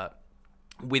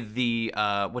with the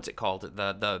what's it called?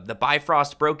 The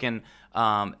Bifrost broken,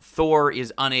 Thor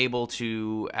is unable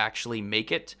to actually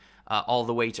make it all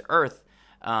the way to Earth,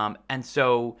 and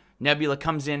so Nebula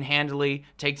comes in handily,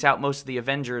 takes out most of the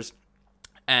Avengers,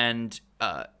 and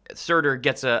Surtur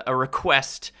gets a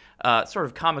request, sort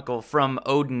of comical, from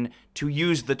Odin to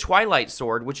use the Twilight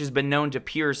Sword, which has been known to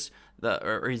pierce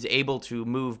or is able to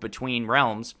move between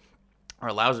realms, or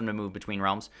allows him to move between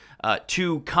realms,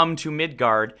 to come to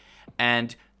Midgard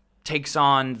and takes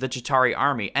on the Chitauri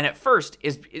army. And at first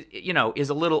is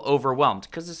a little overwhelmed,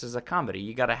 because this is a comedy.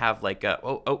 You got to have like a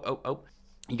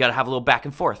you got to have a little back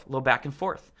and forth,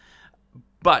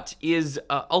 but is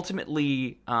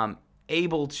ultimately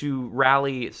able to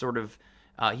rally sort of.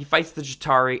 He fights the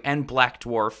Chitauri and Black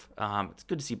Dwarf. It's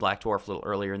good to see Black Dwarf a little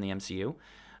earlier in the MCU,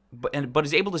 but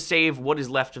is able to save what is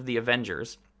left of the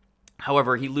Avengers.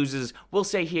 However, he loses. We'll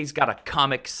say he's got a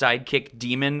comic sidekick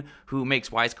demon who makes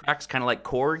wisecracks, kind of like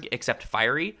Korg, except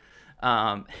fiery.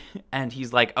 And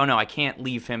he's like, "Oh no, I can't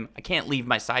leave him. I can't leave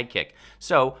my sidekick."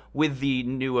 So, with the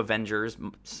new Avengers,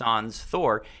 sans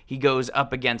Thor, he goes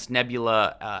up against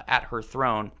Nebula at her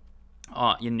throne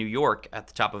in New York at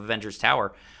the top of Avengers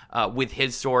Tower, with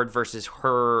his sword versus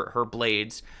her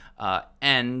blades,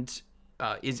 and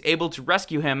is able to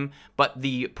rescue him. But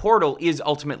the portal is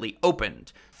ultimately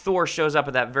opened. Thor shows up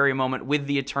at that very moment with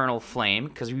the Eternal Flame,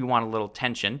 because we want a little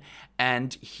tension,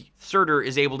 and Surtur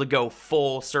is able to go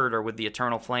full Surtur with the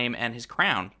Eternal Flame and his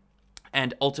crown,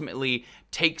 and ultimately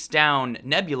takes down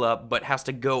Nebula, but has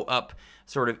to go up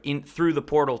sort of in through the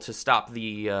portal to stop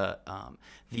the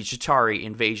Chitauri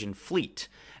invasion fleet.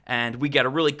 And we get a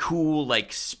really cool,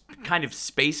 like, kind of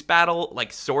space battle,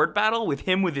 like sword battle, with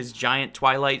him with his giant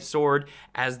Twilight sword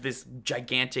as this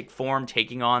gigantic form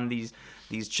taking on these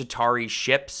Chitauri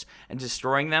ships and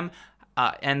destroying them.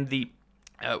 And the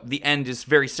end is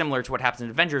very similar to what happens in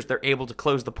Avengers. They're able to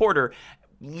close the portal,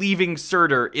 leaving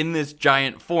Surtur in this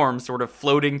giant form, sort of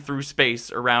floating through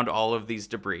space around all of these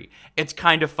debris. It's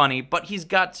kind of funny, but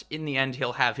in the end,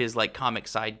 he'll have his, like, comic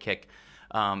sidekick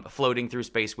floating through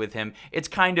space with him. It's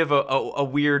kind of a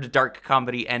weird dark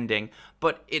comedy ending,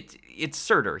 but it's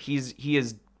Surtur. He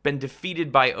has been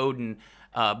defeated by Odin,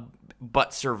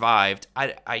 but survived.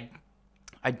 I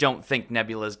don't think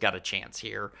Nebula's got a chance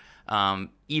here,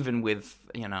 even with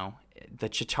the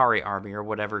Chitauri army or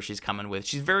whatever she's coming with.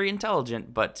 She's very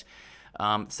intelligent, but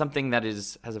something that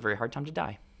has a very hard time to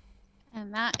die.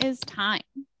 And that is time.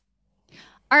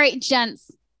 All right,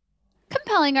 gents.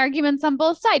 Compelling arguments on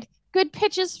both sides. Good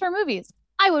pitches for movies.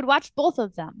 I would watch both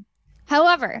of them.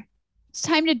 However, it's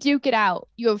time to duke it out.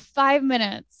 You have 5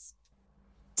 minutes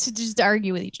to just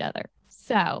argue with each other.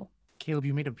 So, Caleb,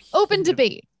 you made a open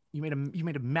debate. You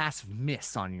made a massive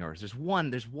miss on yours. There's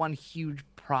one huge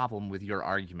problem with your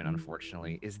argument,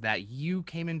 unfortunately, is that you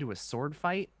came into a sword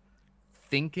fight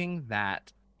thinking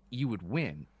that you would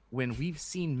win, when we've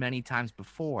seen many times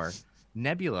before,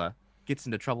 Nebula gets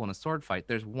into trouble in a sword fight.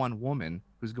 There's one woman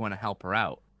who's going to help her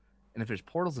out. And if there's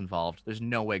portals involved, there's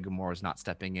no way Gamora's not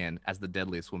stepping in as the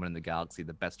deadliest woman in the galaxy,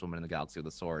 the best woman in the galaxy with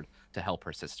a sword, to help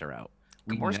her sister out.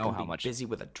 We Gamora's know how much busy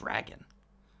with a dragon.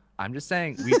 I'm just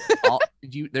saying, we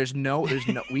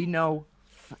know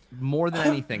more than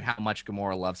anything how much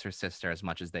Gamora loves her sister as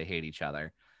much as they hate each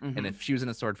other. Mm-hmm. And if she was in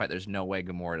a sword fight, there's no way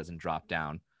Gamora doesn't drop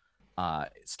down,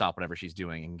 stop whatever she's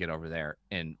doing, and get over there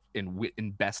and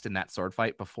invest in that sword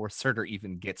fight before Surtur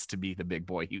even gets to be the big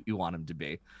boy you want him to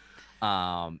be.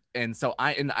 And so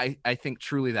I think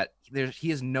truly that he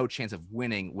has no chance of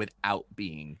winning without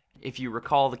being. If you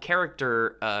recall the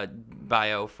character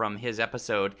bio from his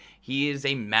episode, he is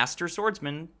a master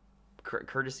swordsman,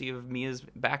 courtesy of Mia's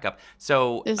backup.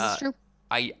 So This is true.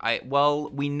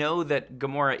 We know that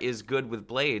Gamora is good with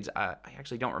blades. I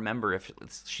actually don't remember if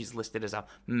she's listed as a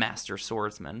master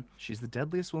swordsman. She's the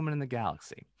deadliest woman in the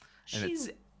galaxy. And She's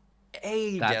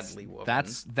a deadly woman.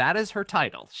 That is her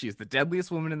title. She's the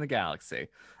deadliest woman in the galaxy.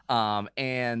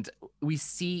 And we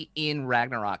see in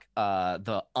Ragnarok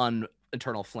the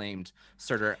eternal flamed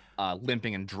Surtur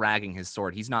limping and dragging his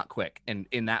sword. He's not quick, and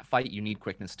in that fight you need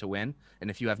quickness to win. And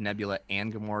if you have Nebula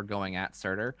and Gamora going at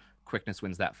Surtur, quickness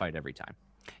wins that fight every time.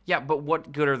 Yeah, but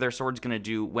what good are their swords going to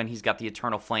do when he's got the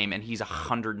eternal flame and he's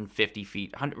 150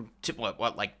 feet,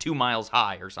 like 2 miles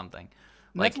high or something?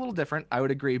 That's a little different. I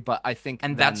would agree, but I think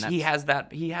he has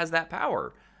that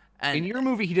power. And in your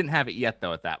movie, he didn't have it yet,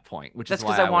 though, at that point, which that's is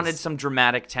why because I wanted some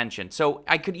dramatic tension. So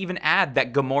I could even add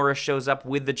that Gamora shows up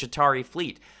with the Chitauri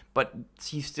fleet, but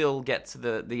he still gets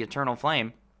the eternal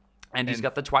flame, and he's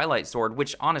got the Twilight Sword,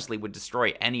 which honestly would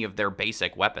destroy any of their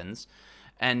basic weapons.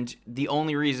 And the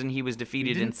only reason he was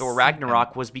defeated in Thor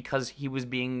Ragnarok was because he was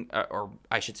being, or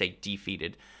I should say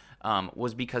defeated,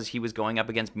 was because he was going up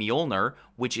against Mjolnir,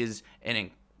 which is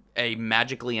a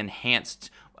magically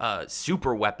enhanced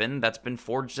super weapon that's been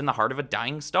forged in the heart of a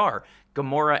dying star.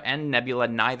 Gamora and Nebula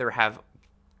neither have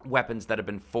weapons that have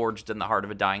been forged in the heart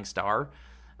of a dying star.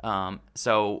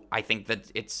 So I think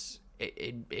that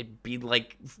it'd be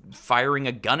like firing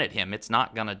a gun at him. It's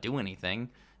not going to do anything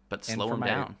but slow him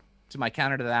down. To my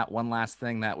counter to that, one last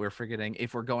thing that we're forgetting,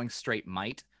 if we're going straight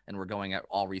might and we're going at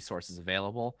all resources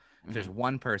available, if there's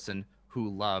one person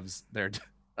who loves their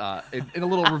in a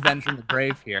little revenge from the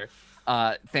grave here,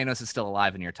 Thanos is still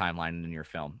alive in your timeline and in your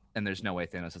film, and there's no way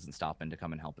Thanos doesn't stop in to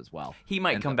come and help as well. He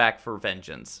might come back for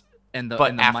vengeance,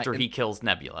 but after he kills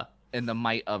Nebula. And the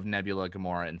might of Nebula,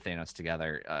 Gamora, and Thanos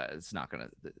together, it's not going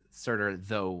to... Surtur,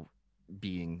 though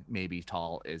being maybe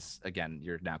tall, is, again,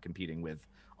 you're now competing with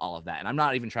all of that. And I'm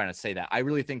not even trying to say that. I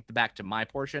really think, back to my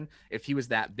portion, if he was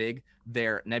that big,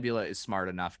 Nebula is smart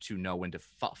enough to know when to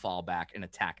fall back and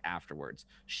attack afterwards.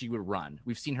 She would run.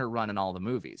 We've seen her run in all the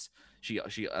movies.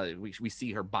 We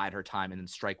see her bide her time and then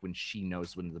strike when she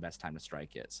knows when the best time to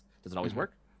strike is. Does it always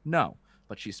work? No.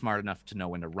 But she's smart enough to know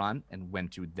when to run and when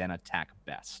to then attack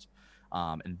best.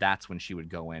 And that's when she would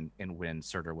go in, and when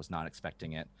Surtur was not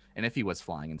expecting it. And if he was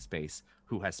flying in space,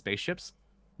 who has spaceships?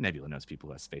 Nebula knows people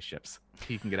who have spaceships.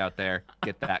 He can get out there,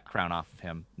 get that crown off of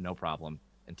him, no problem,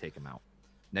 and take him out.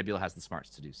 Nebula has the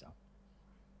smarts to do so.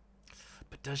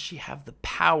 But does she have the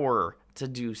power to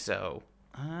do so?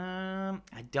 I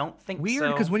don't think so.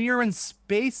 Weird, because when you're in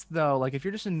space, though, like if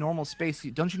you're just in normal space,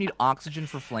 don't you need oxygen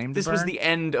for flame to burn? This was the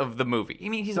end of the movie. I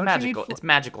mean, it's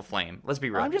magical flame. Let's be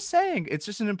real. I'm just saying, it's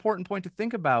just an important point to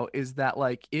think about, is that,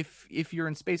 like, if you're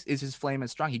in space, is his flame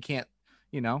as strong? He can't,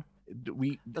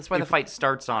 That's why the fight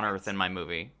starts on Earth in my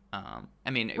movie. I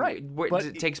mean, right,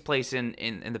 it takes place in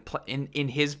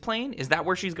his plane. Is that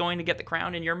where she's going to get the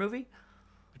crown in your movie?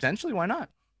 Potentially, why not?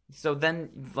 So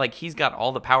then, like, he's got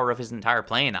all the power of his entire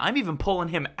plane. I'm even pulling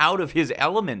him out of his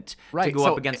element to go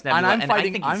up against Nebula. And I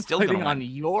think he's still going to win. on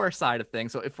your side of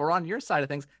things. So if we're on your side of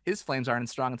things, his flames aren't as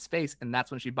strong in space, and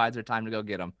that's when she bides her time to go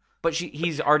get him. But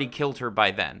he's already killed her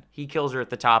by then. He kills her at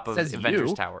the top of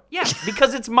Avengers you. Tower. Yeah,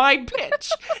 because it's my pitch.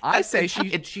 I say she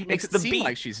makes it seem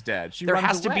like she's dead. There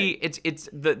has to be. It's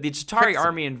the Chitauri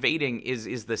army invading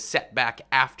is the setback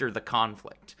after the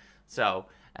conflict. So.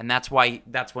 And that's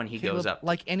when he goes up.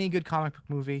 Like any good comic book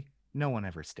movie, no one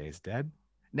ever stays dead.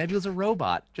 Nebula's a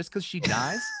robot. Just because she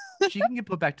dies, she can get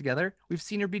put back together. We've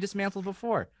seen her be dismantled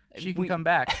before. She can come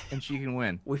back, and she can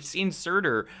win. We've seen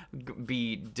Surtur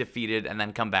be defeated and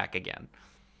then come back again.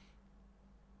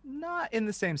 Not in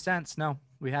the same sense. No,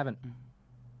 we haven't.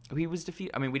 He was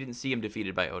defeated. I mean, we didn't see him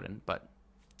defeated by Odin, but...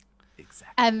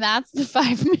 Exactly. And that's the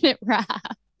 5-minute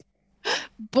wrap.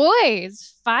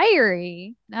 Boys,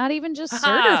 fiery. Not even just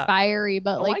Surtur fiery,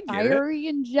 but like fiery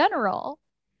in general.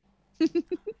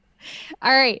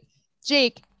 All right,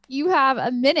 Jake, you have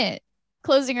a minute.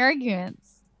 Closing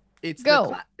arguments. It's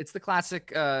Go. It's the classic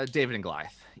David and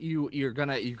Goliath. You're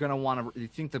gonna want to. You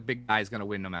think the big guy is gonna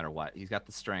win no matter what. He's got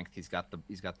the strength. He's got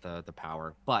the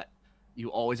power. But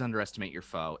you always underestimate your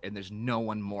foe, and there's no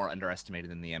one more underestimated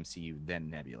in the MCU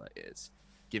than Nebula is,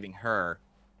 giving her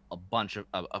a bunch of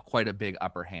quite a big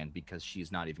upper hand, because she's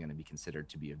not even going to be considered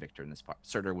to be a victor in this part.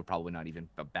 Surtur would probably not even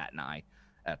bat an eye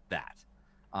at that.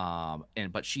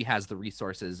 But she has the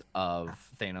resources of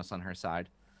Thanos on her side.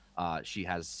 She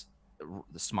has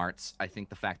the smarts. I think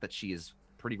the fact that she is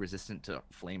pretty resistant to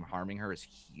flame harming her is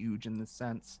huge in this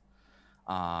sense.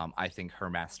 I think her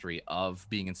mastery of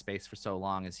being in space for so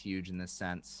long is huge in this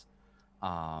sense.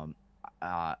 I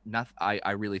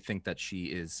really think that she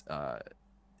is.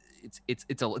 It's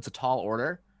a tall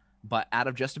order, but out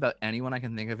of just about anyone I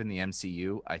can think of in the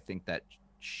MCU, I think that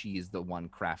she is the one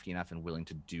crafty enough and willing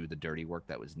to do the dirty work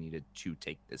that was needed to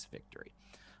take this victory.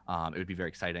 It would be very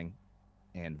exciting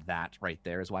And that right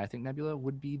there is why I think Nebula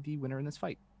would be the winner in this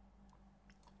fight.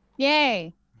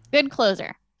 Yay. Good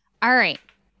closer. All right.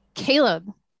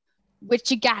 Caleb, what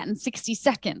you got in 60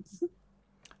 seconds?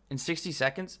 In 60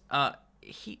 seconds,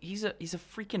 he's a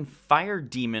freaking fire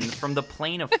demon from the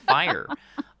plane of fire.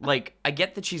 Like, I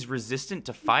get that she's resistant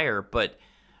to fire, but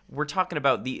we're talking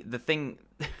about the thing,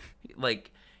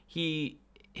 like,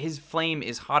 his flame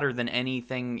is hotter than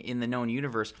anything in the known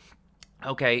universe.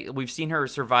 Okay, we've seen her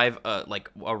survive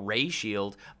a ray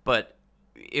shield, but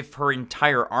if her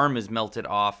entire arm is melted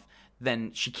off,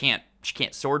 then she can't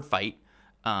sword fight.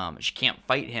 She can't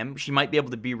fight him. She might be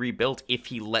able to be rebuilt if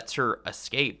he lets her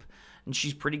escape. And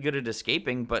she's pretty good at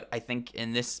escaping, but I think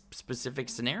in this specific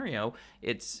scenario,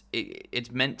 it's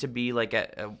meant to be like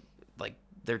like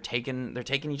they're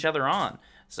taking each other on.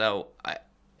 So I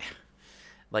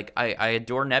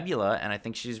adore Nebula, and I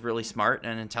think she's really smart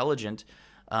and intelligent.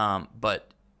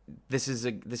 But this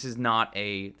is not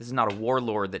a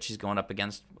warlord that she's going up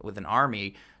against with an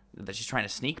army that she's trying to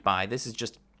sneak by. This is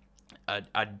just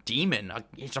a demon.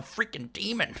 He's a freaking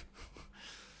demon.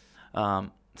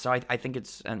 So I think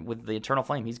and with the Eternal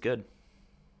Flame, he's good.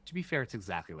 To be fair, it's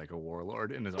exactly like a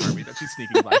warlord in his army that she's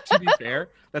sneaking by. To be fair,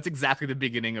 that's exactly the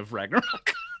beginning of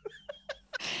Ragnarok.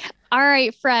 All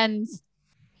right, friends.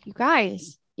 You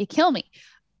guys, you kill me.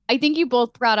 I think you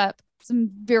both brought up some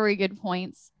very good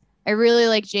points. I really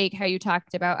like, Jake, how you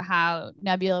talked about how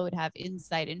Nebula would have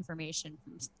inside information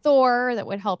from Thor that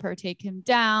would help her take him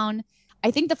down.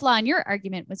 I think the flaw in your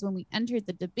argument was when we entered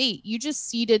the debate, you just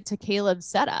ceded to Caleb's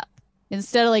setup.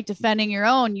 Instead of like defending your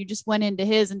own, you just went into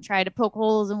his and tried to poke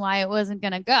holes in why it wasn't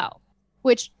going to go,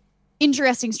 which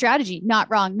interesting strategy.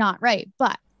 Not wrong, not right.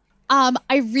 But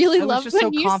I really loved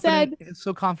when you said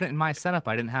so confident in my setup.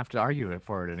 I didn't have to argue it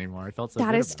for it anymore. I felt so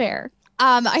that good is about fair.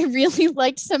 I really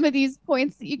liked some of these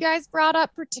points that you guys brought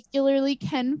up, particularly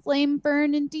can flame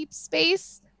burn in deep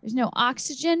space? There's no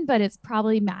oxygen, but it's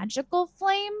probably magical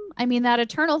flame. I mean, that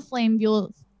eternal flame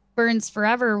burns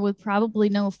forever with probably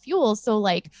no fuel. So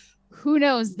like, who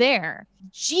knows there?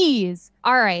 Jeez.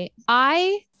 All right.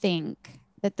 I think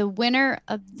that the winner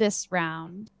of this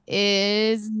round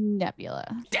is Nebula.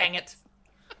 Dang it.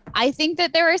 I think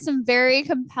that there are some very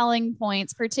compelling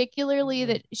points, particularly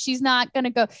that she's not going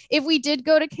to go. If we did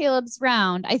go to Caleb's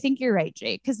round, I think you're right,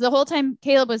 Jake, because the whole time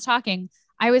Caleb was talking,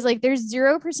 I was like, there's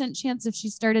 0% chance if she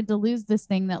started to lose this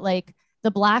thing that like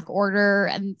the Black Order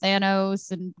and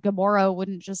Thanos and Gamora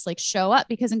wouldn't just like show up,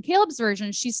 because in Caleb's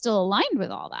version, she's still aligned with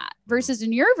all that versus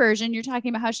in your version, you're talking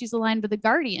about how she's aligned with the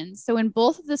Guardians. So in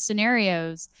both of the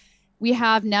scenarios, we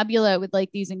have Nebula with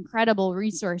like these incredible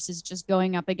resources just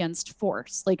going up against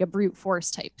force, like a brute force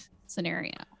type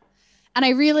scenario. And I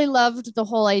really loved the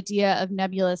whole idea of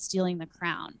Nebula stealing the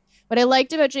crown. What I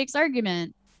liked about Jake's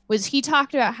argument was he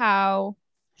talked about how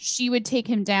she would take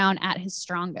him down at his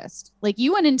strongest. Like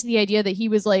you went into the idea that he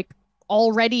was like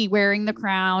already wearing the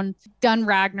crown, done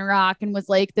Ragnarok, and was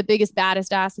like the biggest,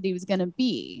 baddest ass that he was going to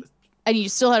be. And you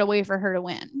still had a way for her to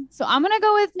win. So I'm going to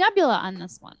go with Nebula on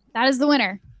this one. That is the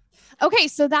winner. Okay,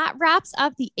 so that wraps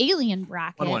up the alien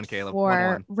bracket 1-1, Caleb. for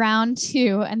 1-1. round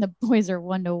 2, and the boys are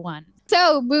 1-1.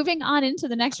 So moving on into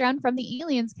the next round from the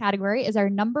aliens category is our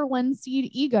number 1 seed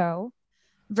Ego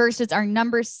versus our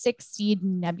number 6 seed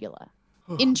Nebula.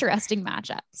 Interesting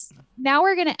matchups. Now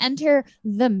we're going to enter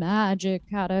the magic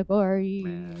category.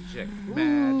 Magic.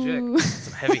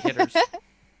 Some heavy hitters.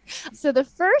 So the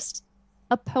first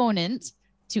opponent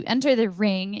to enter the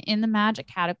ring in the magic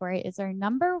category is our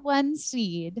number 1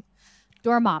 seed,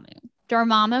 Dormammu.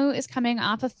 Dormammu is coming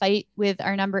off a fight with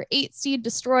our number 8 seed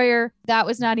Destroyer. That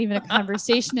was not even a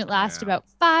conversation. It lasted about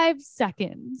 5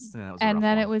 seconds. Yeah, and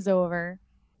then it was over.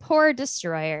 Poor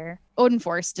Destroyer. Odin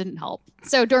Force didn't help.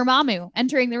 So Dormammu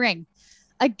entering the ring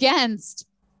against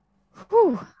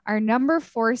our number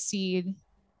 4 seed,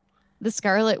 the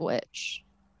Scarlet Witch,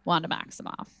 Wanda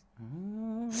Maximoff.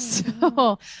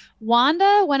 So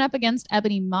Wanda went up against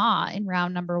Ebony Maw in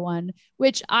round number 1,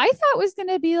 which I thought was going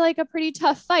to be like a pretty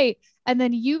tough fight. And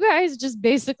then you guys just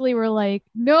basically were like,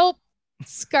 nope,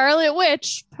 Scarlet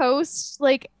Witch post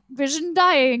like Vision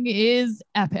dying is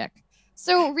epic.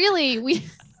 So really we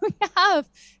have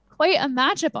quite a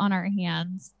matchup on our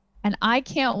hands, and I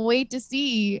can't wait to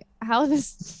see how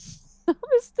this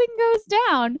thing goes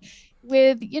down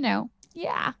with,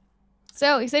 yeah.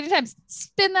 So exciting times.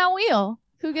 Spin that wheel.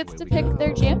 Who gets to pick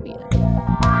their champion?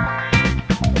 I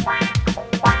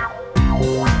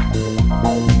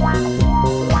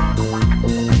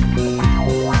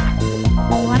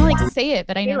want to like say it,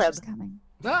 but I know she's coming.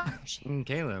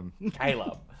 Caleb.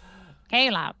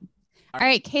 Caleb. All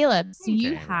right, Caleb. So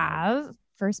you have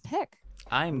first pick.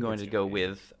 I'm going to go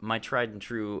with my tried and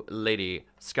true Lady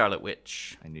Scarlet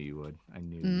Witch. I knew you would. I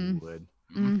knew you would.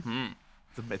 Hmm.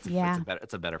 Yeah.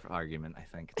 It's a better argument, I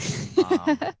think.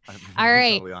 All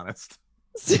right. Totally honest.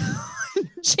 So,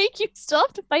 Jake, you still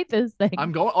have to fight this thing.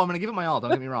 I'm gonna give it my all.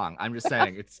 Don't get me wrong. I'm just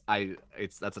saying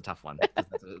that's a tough one.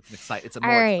 It's a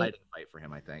more All right. exciting fight for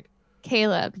him, I think.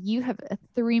 Caleb, you have a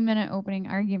 3-minute opening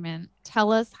argument.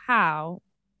 Tell us how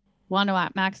Wanda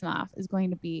Maximoff is going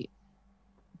to beat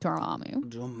Dormammu.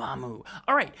 Dormammu.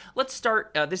 All right, let's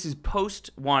start. This is post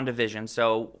WandaVision,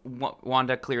 so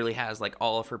Wanda clearly has like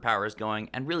all of her powers going,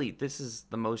 and really, this is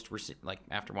the most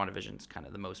after WandaVision, it's kind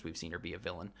of the most we've seen her be a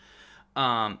villain.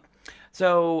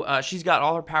 So she's got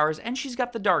all her powers, and she's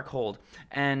got the Darkhold,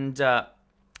 and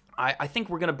I think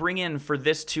we're gonna bring in for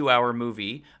this 2-hour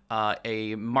movie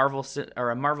a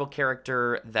Marvel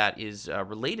character that is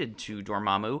related to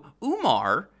Dormammu.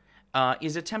 Umar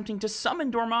is attempting to summon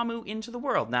Dormammu into the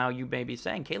world. Now, you may be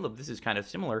saying, Caleb, this is kind of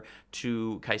similar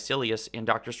to Caecilius in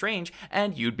Doctor Strange,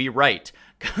 and you'd be right,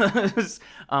 because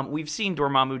we've seen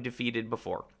Dormammu defeated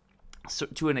before, so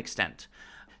to an extent.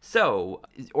 So,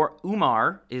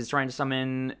 Umar is trying to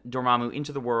summon Dormammu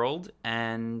into the world,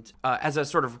 and as a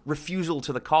sort of refusal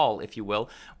to the call, if you will,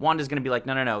 Wanda's going to be like,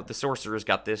 no, the sorcerers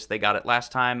got this. They got it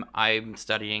last time. I'm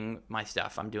studying my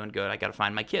stuff. I'm doing good. I got to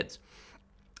find my kids.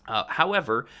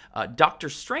 However, Doctor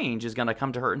Strange is going to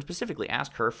come to her and specifically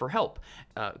ask her for help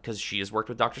because she has worked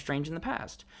with Doctor Strange in the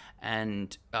past.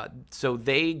 And so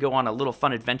they go on a little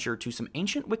fun adventure to some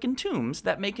ancient Wiccan tombs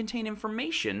that may contain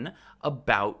information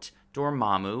about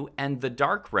Dormammu and the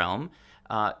Dark Realm,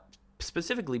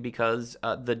 specifically because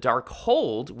the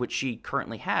Darkhold, which she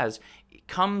currently has,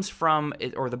 comes from,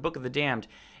 or the Book of the Damned,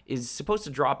 is supposed to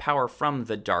draw power from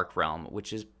the Dark Realm,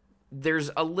 which is, there's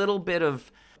a little bit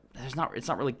of, it's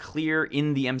not really clear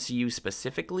in the MCU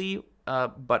specifically,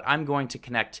 but I'm going to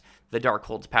connect the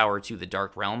Darkhold's power to the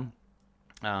Dark Realm,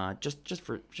 just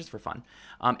for fun.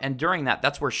 And during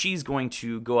that's where she's going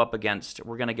to go up against.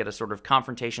 We're going to get a sort of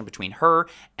confrontation between her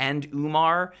and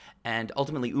Umar, and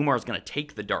ultimately Umar is going to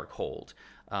take the Darkhold.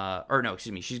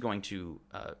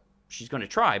 She's going to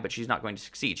try, but she's not going to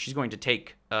succeed. She's going to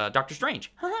take Doctor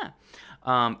Strange.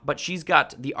 But she's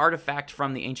got the artifact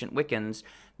from the ancient Wiccans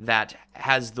that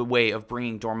has the way of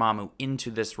bringing Dormammu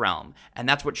into this realm. And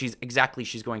that's what she's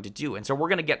going to do. And so we're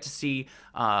going to get to see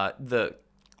the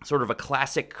sort of a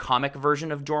classic comic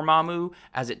version of Dormammu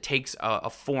as it takes a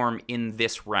form in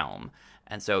this realm.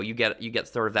 And so you get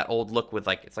sort of that old look with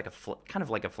it's like kind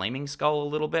of like a flaming skull a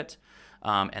little bit,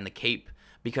 and the cape.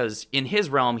 Because in his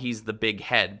realm, he's the big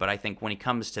head, but I think when he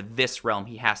comes to this realm,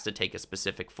 he has to take a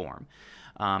specific form.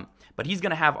 But he's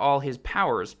going to have all his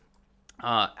powers.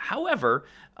 However,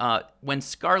 when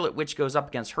Scarlet Witch goes up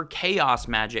against her chaos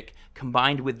magic,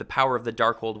 combined with the power of the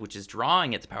Darkhold, which is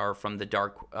drawing its power from the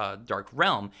dark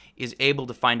realm, is able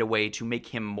to find a way to make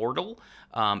him mortal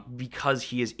because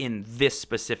he is in this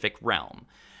specific realm,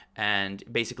 and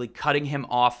basically cutting him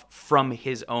off from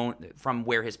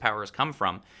where his powers come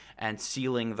from, and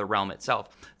sealing the realm itself.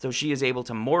 So she is able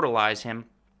to mortalize him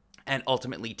and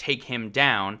ultimately take him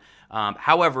down.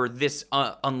 However, this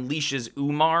unleashes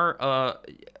Umar's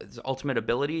ultimate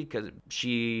ability, because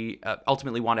she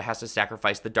ultimately Wanda has to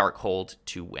sacrifice the Darkhold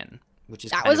to win, which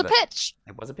is That was a pitch.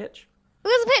 It was a pitch. It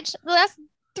was a pitch. The last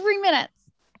 3 minutes.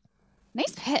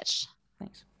 Nice pitch.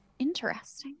 Thanks.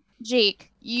 Interesting.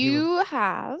 Jake, you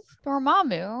have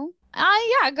Dormammu.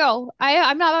 Yeah, go.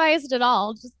 I'm not biased at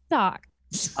all. Just talk.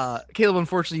 Caleb,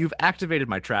 unfortunately, you've activated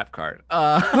my trap card.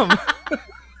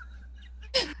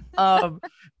 The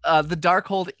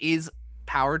Darkhold is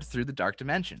powered through the dark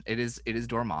dimension. It is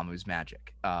Dormammu's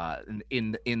magic.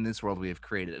 In this world we have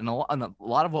created, and a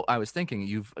lot of what I was thinking,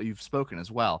 you've spoken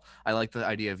as well. I like the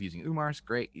idea of using Umar's,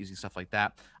 great, using stuff like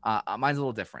that. Mine's a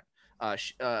little different.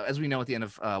 As we know, at the end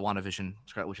of WandaVision,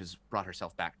 Scarlet Witch has brought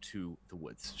herself back to the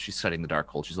woods. She's studying the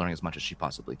Darkhold. She's learning as much as she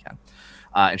possibly can,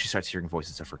 and she starts hearing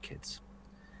voices of her kids.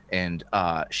 And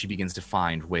she begins to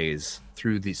find ways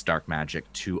through this dark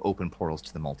magic to open portals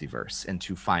to the multiverse and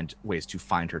to find ways to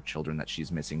find her children that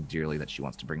she's missing dearly, that she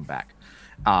wants to bring back.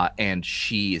 And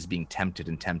she is being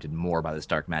tempted more by this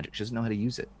dark magic. She doesn't know how to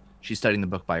use it. She's studying the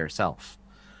book by herself.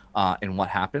 And what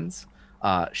happens?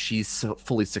 She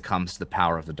fully succumbs to the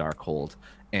power of the Darkhold,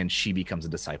 and she becomes a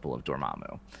disciple of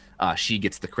Dormammu. She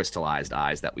gets the crystallized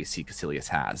eyes that we see Caecilius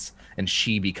has, and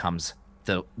she becomes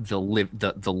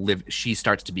she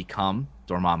starts to become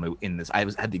Dormammu in this. I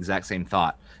had the exact same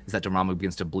thought, is that Dormammu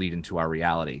begins to bleed into our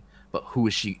reality. But who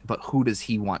is she? But who does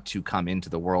he want to come into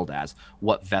the world as?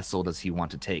 What vessel does he want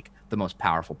to take? The most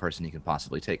powerful person he can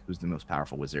possibly take. Who's the most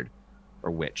powerful wizard or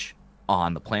witch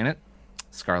on the planet?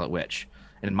 Scarlet Witch.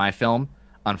 And in my film,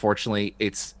 unfortunately,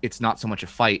 it's not so much a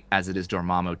fight as it is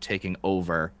Dormammu taking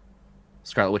over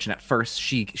Scarlet Witch. And at first,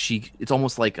 she it's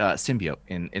almost like a symbiote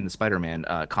in the Spider-Man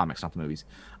comics, not the movies,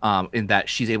 in that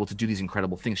she's able to do these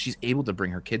incredible things. She's able to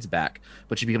bring her kids back,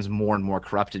 but she becomes more and more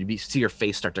corrupted. You see her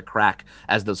face start to crack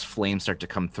as those flames start to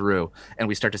come through, and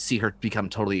we start to see her become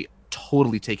totally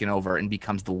taken over and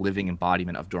becomes the living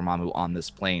embodiment of Dormammu on this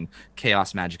plane.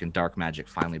 Chaos magic and dark magic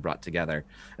finally brought together.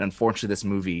 And unfortunately, this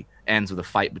movie ends with a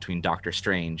fight between Doctor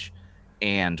Strange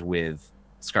and with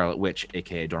Scarlet Witch,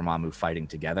 aka Dormammu, fighting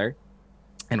together.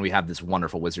 And we have this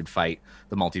wonderful wizard fight,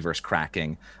 the multiverse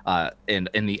cracking. And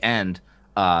in the end,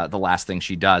 the last thing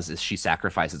she does is she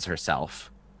sacrifices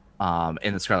herself.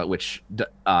 And the Scarlet Witch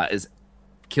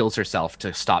kills herself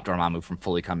to stop Dormammu from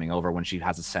fully coming over when she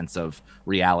has a sense of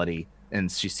reality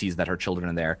and she sees that her children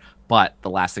are there. But the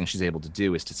last thing she's able to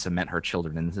do is to cement her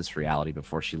children in this reality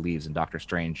before she leaves, and Doctor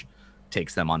Strange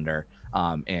takes them under.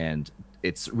 And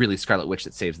it's really Scarlet Witch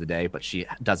that saves the day, but she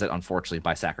does it, unfortunately,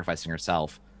 by sacrificing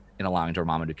herself and allowing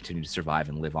Dormammu to continue to survive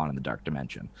and live on in the dark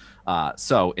dimension.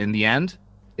 So in the end,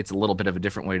 it's a little bit of a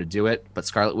different way to do it, but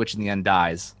Scarlet Witch in the end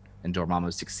dies, and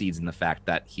Dormammu succeeds in the fact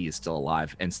that he is still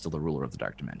alive and still the ruler of the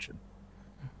dark dimension.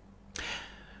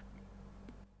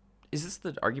 Is this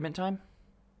the argument time?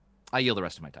 I yield the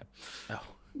rest of my time. Oh.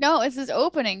 No, this is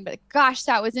opening, but gosh,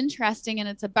 that was interesting, and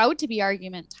it's about to be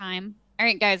argument time. All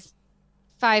right, guys,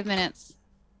 5 minutes.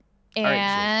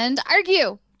 And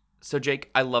argue. So, Jake,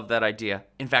 I love that idea.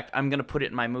 In fact, I'm going to put it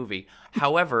in my movie.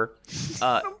 However,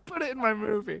 put it in my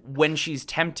movie. When she's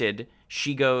tempted,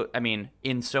 she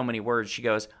in so many words, she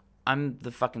goes, I'm the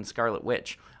fucking Scarlet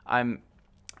Witch.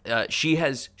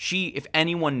 If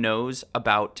anyone knows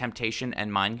about temptation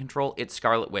and mind control, it's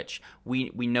Scarlet Witch. We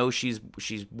know she's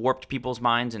warped people's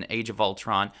minds in Age of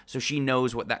Ultron, so she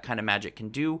knows what that kind of magic can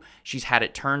do. She's had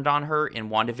it turned on her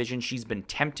in WandaVision. She's been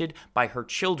tempted by her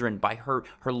children, by her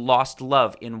lost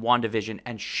love in WandaVision,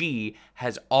 and she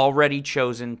has already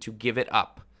chosen to give it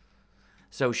up.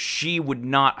 So she would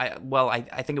not.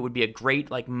 I think it would be a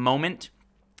great moment.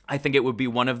 I think it would be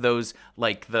one of those,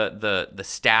 like the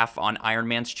staff on Iron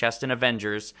Man's chest in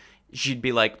Avengers. She'd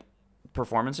be like,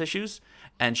 performance issues,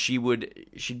 and she'd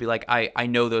be like, I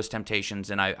know those temptations,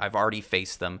 and I've already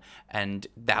faced them, and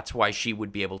that's why she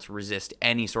would be able to resist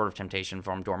any sort of temptation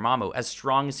from Dormammu. As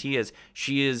strong as he is,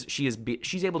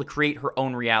 she's able to create her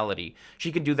own reality.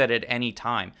 She can do that at any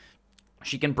time.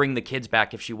 She can bring the kids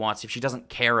back if she wants, if she doesn't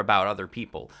care about other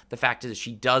people. The fact is,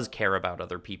 she does care about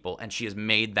other people, and she has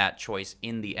made that choice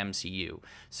in the MCU.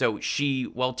 So she,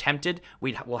 while tempted,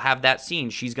 we'll have that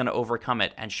scene. She's going to overcome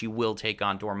it, and she will take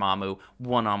on Dormammu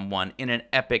one-on-one in an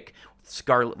epic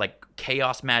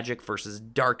chaos magic versus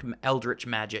dark eldritch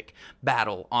magic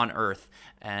battle on Earth.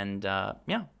 And I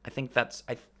think that's...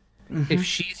 If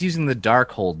she's using the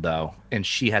Darkhold, though, and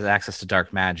she has access to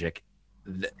dark magic...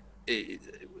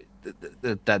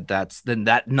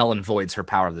 that null and voids her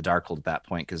power of the Darkhold at that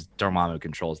point, because Dormammu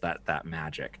controls that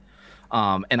magic.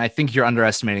 And I think you're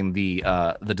underestimating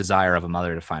the desire of a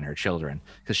mother to find her children,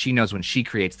 because she knows when she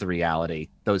creates the reality,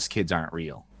 those kids aren't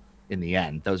real. In the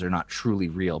end, those are not truly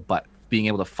real. But being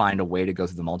able to find a way to go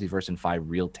through the multiverse and find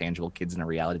real, tangible kids in a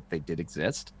reality that they did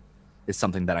exist is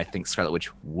something that I think Scarlet Witch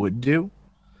would do.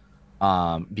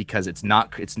 Because it's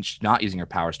not using her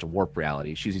powers to warp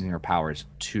reality. She's using her powers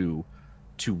to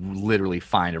literally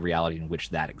find a reality in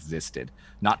which that existed,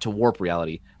 not to warp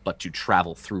reality, but to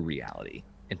travel through reality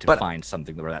and to find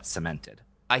something where that's cemented.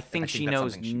 I think she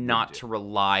knows not to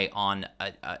rely on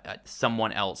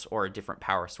someone else or a different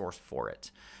power source for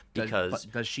it. Because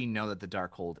does she know that the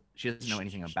Darkhold? She doesn't know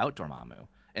anything about Dormammu,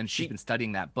 and she's been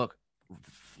studying that book.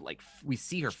 Like, we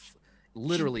see her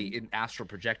literally in astral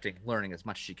projecting, learning as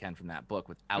much as she can from that book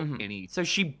without any. So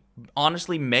she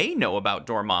honestly may know about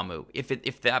Dormammu.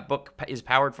 If that book is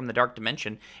powered from the Dark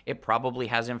Dimension, it probably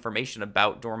has information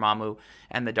about Dormammu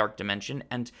and the Dark Dimension.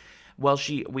 And while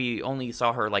we only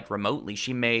saw her remotely,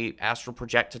 she may astral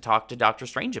project to talk to Doctor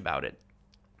Strange about it.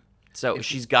 So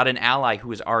she's got an ally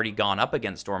who has already gone up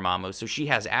against Dormammu, so she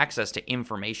has access to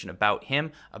information about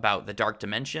him, about the Dark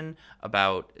Dimension,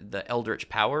 about the Eldritch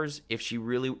powers, if she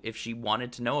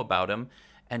wanted to know about him,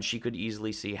 and she could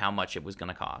easily see how much it was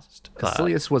going to cost.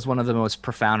 Basilius was one of the most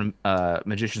profound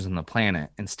magicians on the planet,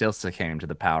 and still succumbed to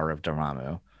the power of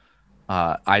Dormammu.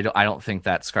 I don't think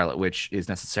that Scarlet Witch is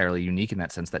necessarily unique in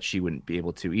that sense, that she wouldn't be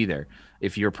able to either.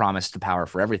 If you're promised the power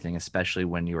for everything, especially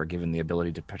when you are given the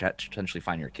ability to potentially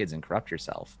find your kids and corrupt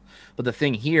yourself. But the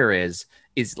thing here is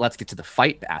let's get to the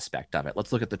fight aspect of it.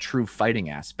 Let's look at the true fighting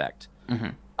aspect.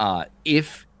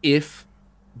 If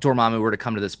Dormammu were to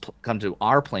come to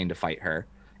our plane to fight her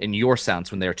in your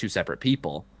sense, when they are two separate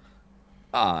people,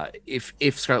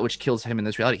 if Scarlet Witch kills him in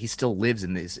this reality, he still lives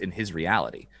in his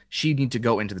reality. She'd need to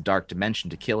go into the dark dimension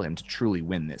to kill him to truly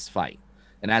win this fight.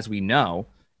 And as we know,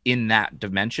 in that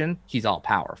dimension, he's all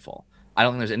powerful. I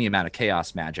don't think there's any amount of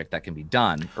chaos magic that can be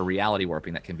done or reality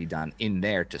warping that can be done in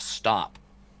there to stop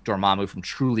Dormammu from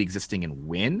truly existing and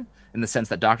win, in the sense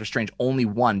that Doctor Strange only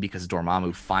won because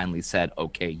Dormammu finally said,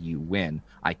 okay, you win.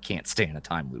 I can't stay in a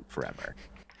time loop forever.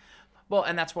 Well,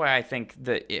 and that's why I think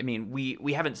that, I mean,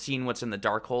 we haven't seen what's in the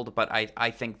Darkhold, but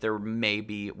I think there may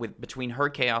be, between her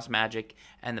chaos magic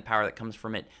and the power that comes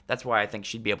from it, that's why I think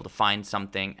she'd be able to find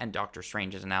something, and Doctor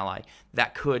Strange as an ally,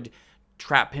 that could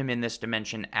trap him in this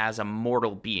dimension as a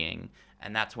mortal being,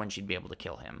 and that's when she'd be able to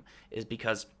kill him, is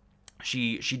because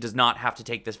she does not have to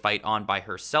take this fight on by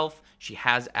herself. She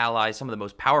has allies, some of the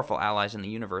most powerful allies in the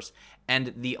universe,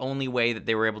 and the only way that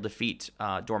they were able to defeat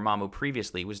Dormammu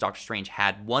previously was Doctor Strange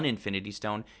had one Infinity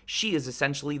Stone. She is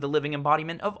essentially the living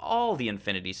embodiment of all the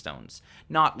Infinity Stones.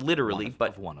 Not literally,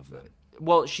 but one of them.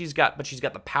 Well, she's got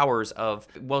the powers of,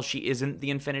 well, she isn't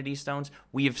the Infinity Stones.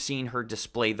 We have seen her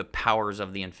display the powers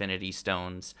of the Infinity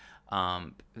Stones,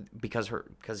 because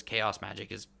chaos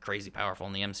magic is crazy powerful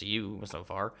in the MCU so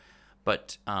far.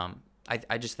 But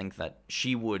I just think that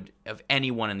she would, of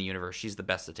anyone in the universe, she's the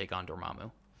best to take on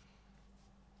Dormammu.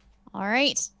 All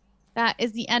right. That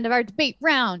is the end of our debate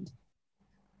round.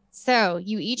 So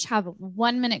you each have a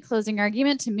 1 minute closing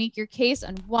argument to make your case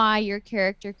on why your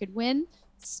character could win,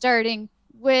 starting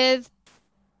with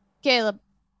Caleb.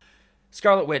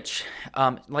 Scarlet Witch,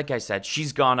 like I said,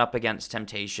 she's gone up against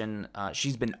temptation.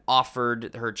 She's been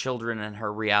offered her children and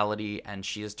her reality, and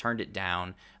she has turned it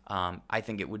down. I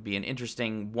think it would be an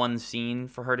interesting one scene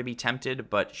for her to be tempted,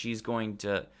 but she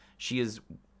is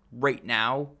right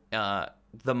now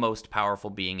the most powerful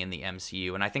being in the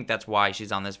MCU, and I think that's why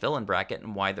she's on this villain bracket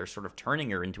and why they're sort of turning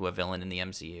her into a villain in the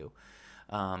MCU.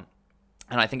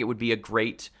 And I think it would be a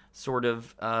great sort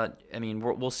of,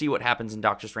 we'll see what happens in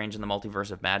Doctor Strange in the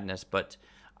Multiverse of Madness, but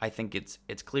I think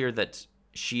it's clear that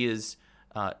she is,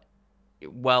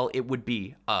 it would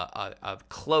be a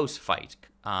close fight.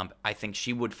 I think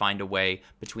she would find a way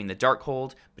between the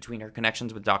Darkhold, between her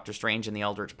connections with Doctor Strange and the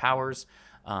Eldritch powers,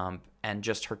 and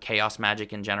just her chaos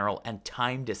magic in general, and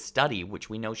time to study, which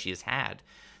we know she has had,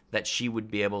 that she would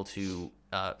be able to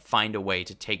find a way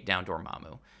to take down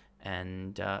Dormammu.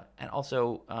 And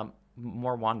also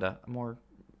more Wanda,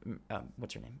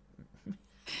 what's her name?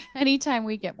 Anytime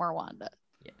we get more Wanda.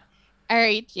 Yeah. All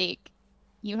right, Jake,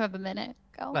 you have a minute.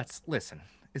 Go. Let's listen.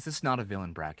 Is this not a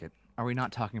villain bracket? Are we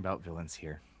not talking about villains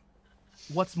here?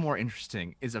 What's more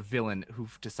interesting is a villain who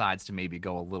decides to maybe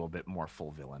go a little bit more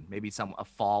full villain. Maybe a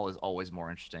fall is always more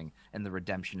interesting, and the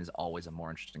redemption is always a more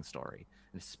interesting story.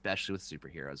 And especially with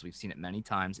superheroes, we've seen it many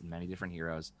times in many different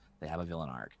heroes. They have a villain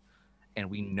arc. And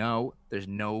we know there's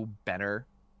no better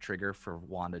trigger for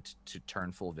Wanda to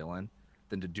turn full villain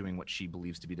than to doing what she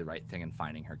believes to be the right thing and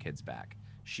finding her kids back.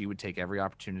 She would take every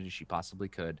opportunity she possibly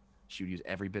could. She would use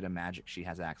every bit of magic she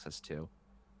has access to.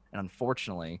 And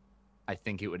unfortunately, I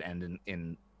think it would end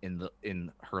in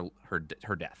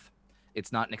her death.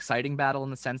 It's not an exciting battle in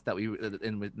the sense that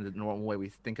in the normal way we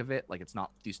think of it. Like, it's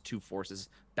not these two forces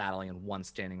battling and one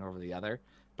standing over the other,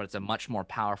 but it's a much more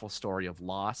powerful story of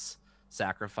loss,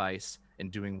 sacrifice,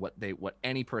 and doing what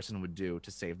any person would do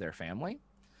to save their family.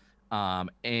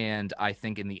 And I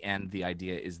think in the end, the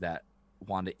idea is that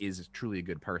Wanda is truly a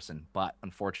good person, but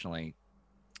unfortunately,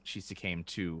 she succumbed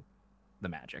to the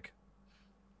magic.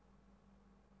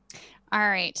 All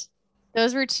right.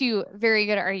 Those were two very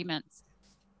good arguments.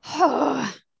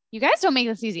 You guys don't make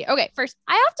this easy. Okay, first,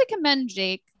 I have to commend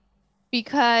Jake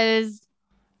because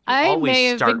I may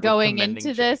have been going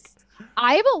into this.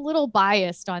 I'm a little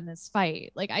biased on this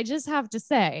fight. Like, I just have to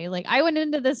say, like, I went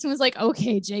into this and was like,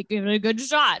 okay, Jake, give it a good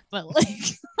shot, but like,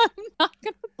 I'm not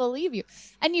going to believe you.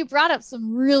 And you brought up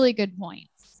some really good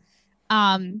points.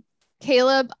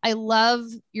 Caleb, I love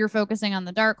your focusing on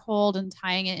the Darkhold and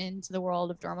tying it into the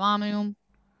world of Dormammu.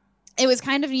 It was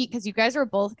kind of neat because you guys were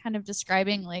both kind of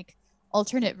describing like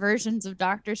alternate versions of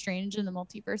Doctor Strange in the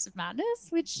Multiverse of Madness,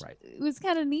 which was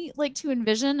kind of neat, like to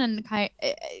envision. And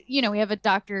we have a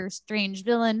Doctor Strange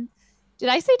villain. Did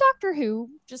I say Doctor Who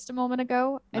just a moment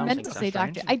ago? I meant to say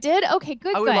Doctor. I did. Okay,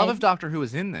 good. I would love if Doctor Who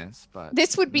was in this, but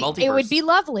this would be Multiverse. It would be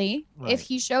lovely if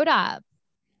he showed up,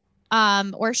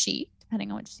 or she, depending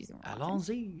on which season we're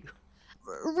watching.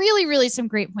 Really, really some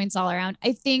great points all around.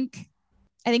 I think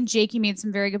Jakey made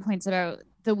some very good points about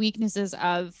the weaknesses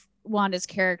of Wanda's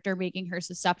character, making her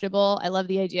susceptible. I love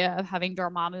the idea of having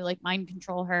Dormammu like mind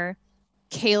control her.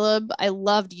 Caleb, I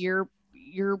loved your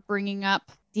bringing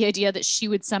up the idea that she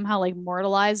would somehow like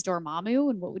mortalize Dormammu,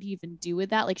 and what would he even do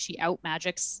with that? Like, she out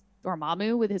magics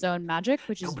Dormammu with his own magic,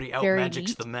 which is Nobody out very magics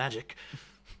neat. the magic.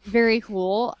 Very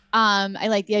cool. I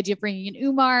like the idea of bringing in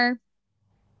Umar.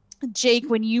 Jake,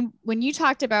 when you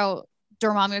talked about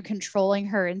Dormammu controlling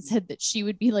her and said that she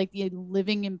would be like the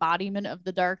living embodiment of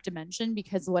the dark dimension,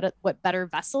 because what better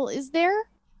vessel is there?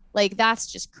 Like,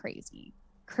 that's just crazy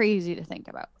to think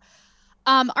about.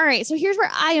 All right, so here's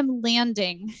where I am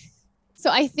landing. So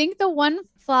I think the one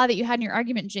flaw that you had in your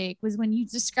argument, Jake, was when you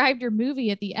described your movie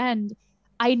at the end.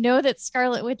 I know that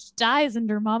Scarlet Witch dies and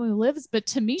Dormammu lives, but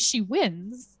to me, she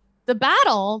wins. The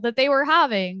battle that they were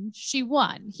having, she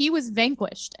won. He was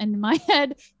vanquished. And in my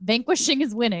head, vanquishing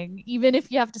is winning, even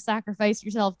if you have to sacrifice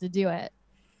yourself to do it.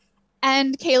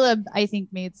 And Caleb, I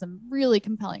think, made some really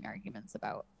compelling arguments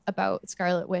about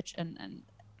Scarlet Witch and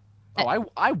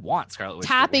I want Scarlet Witch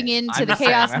tapping to win. into I'm the just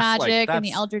saying, chaos that's like- magic and the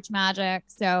that's- eldritch magic.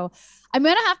 So I'm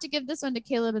going to have to give this one to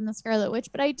Caleb and the Scarlet Witch,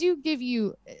 but I do give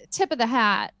you tip of the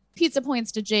hat, pizza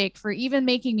points to Jake for even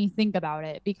making me think about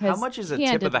it. Because How much is a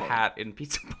tip of the candidly, hat in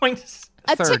pizza points?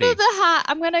 A 30. tip of the hat,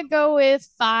 I'm going to go with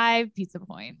 5 pizza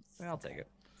points. I'll take it.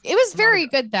 It was I'm not a- very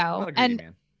good I'm though. not a greedy And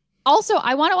man. also,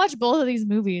 I want to watch both of these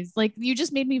movies. Like, you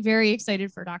just made me very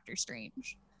excited for Doctor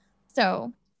Strange.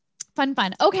 So fun.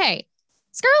 Okay.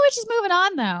 Scarlet Witch is moving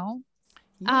on though.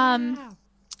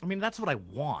 I mean, that's what I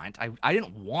want. I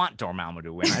didn't want Dormammu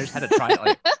to win. I just had to try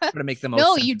to make the most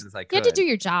No, sense you as I You could. had to do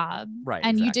your job. Right,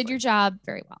 And you did exactly. your job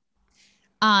very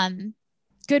well.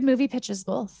 Good movie pitches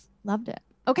both. Loved it.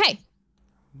 Okay.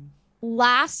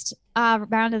 Last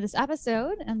round of this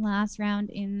episode and last round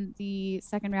in the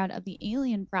second round of the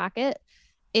alien bracket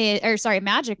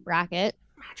magic bracket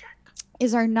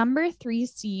is our number 3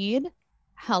 seed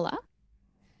Hela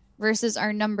versus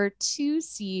our number 2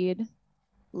 seed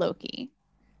Loki.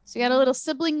 So we got a little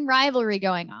sibling rivalry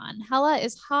going on. Hela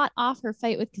is hot off her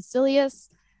fight with Caecilius,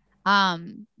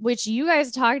 which you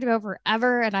guys talked about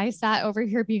forever, and I sat over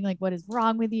here being like, "What is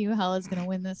wrong with you? Hela's gonna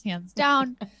win this hands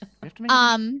down." We have to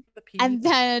make the P. And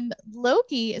then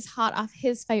Loki is hot off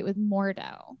his fight with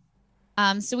Mordo.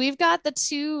 So we've got the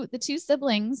two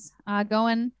siblings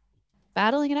going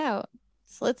battling it out.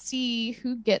 So let's see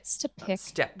who gets to pick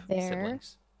Step their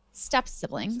siblings. step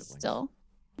siblings. Siblings. Still.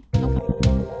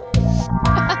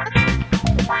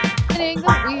 Spinning the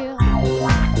wheel.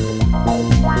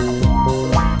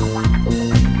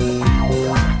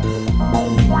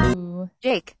 Ooh.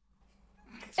 Jake.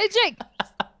 Hey, Jake.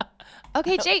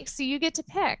 Okay, Jake. So you get to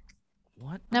pick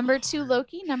What? number 2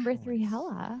 Loki, number 3 choice.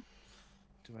 Hela.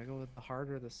 Do I go with the heart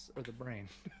or the brain?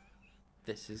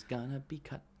 This is gonna be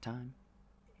cut time.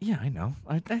 Yeah, I know.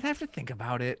 I have to think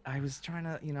about it. I was trying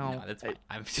to, No, that's fine.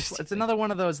 I'm just. It's another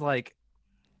one of those like.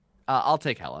 I'll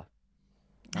take Hela.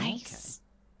 Nice.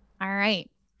 All right.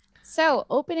 So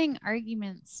opening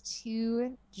arguments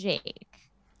to Jake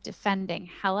defending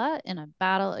Hela in a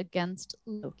battle against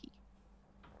Loki.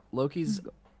 Loki's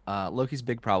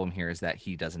big problem here is that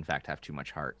he does in fact have too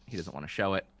much heart. He doesn't want to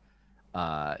show it.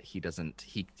 But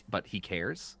he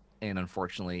cares, and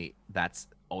unfortunately, that's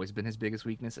always been his biggest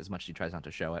weakness. As much as he tries not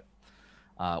to show it,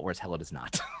 whereas Hela does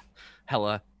not.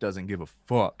 Hela doesn't give a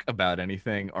fuck about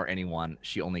anything or anyone.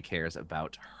 She only cares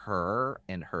about her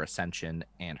and her ascension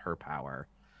and her power.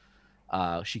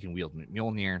 She can wield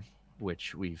Mjolnir,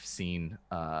 which we've seen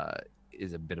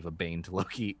is a bit of a bane to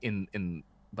Loki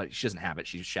but she doesn't have it.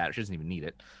 She's shattered. She doesn't even need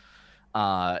it.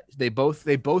 They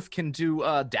both can do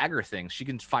dagger things. She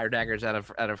can fire daggers out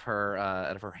of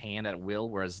her hand at will,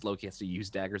 whereas Loki has to use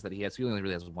daggers that he has. So he only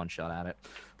really has one shot at it.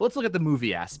 But let's look at the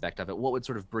movie aspect of it. What would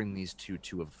sort of bring these two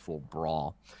to a full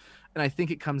brawl? And I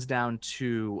think it comes down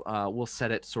to we'll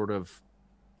set it sort of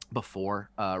before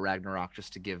Ragnarok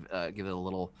just to give it a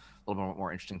little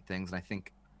more interesting things. And I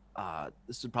think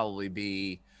this would probably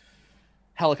be.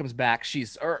 Hela comes back.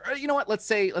 Or you know what? I'm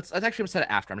set it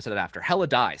after. Hela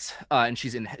dies, and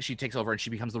she takes over and she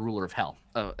becomes the ruler of Hell,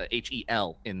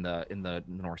 Hel in the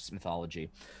Norse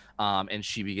mythology, and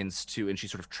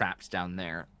she's sort of trapped down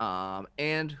there.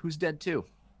 And who's dead too?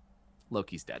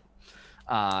 Loki's dead.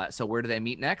 So where do they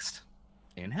meet next?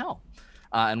 In Hell.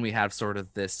 And we have sort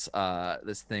of this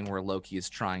thing where Loki is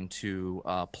trying to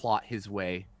plot his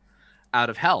way out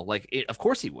of Hell. Of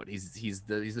course he would. He's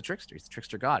the trickster. He's the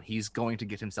trickster god. He's going to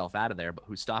get himself out of there, but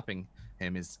who's stopping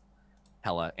him is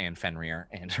Hela and Fenrir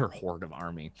and her horde of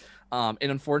army. And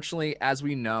unfortunately, as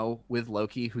we know with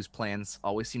Loki, whose plans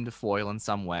always seem to foil in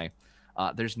some way,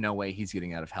 there's no way he's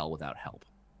getting out of Hell without help.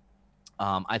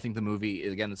 I think the movie,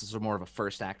 again, this is more of a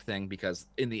first act thing, because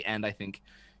in the end, I think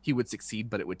he would succeed,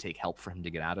 but it would take help for him to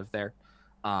get out of there.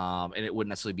 And it wouldn't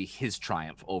necessarily be his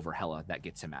triumph over Hela that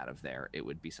gets him out of there. It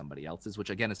would be somebody else's, which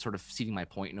again is sort of ceding my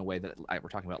point in a way that we're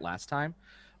talking about last time.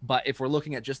 But if we're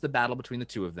looking at just the battle between the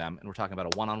two of them, and we're talking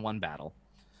about a one-on-one battle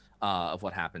of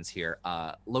what happens here,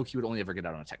 Loki would only ever get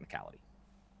out on a technicality.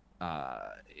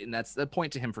 And that's the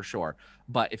point to him for sure.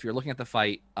 But if you're looking at the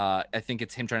fight, I think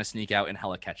it's him trying to sneak out and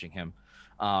Hela catching him.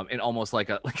 And almost like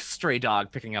a stray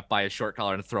dog picking up by his short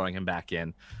collar and throwing him back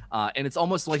in. And it's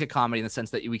almost like a comedy in the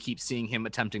sense that we keep seeing him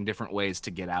attempting different ways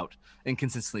to get out and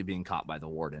consistently being caught by the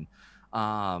warden.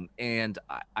 And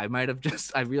I might have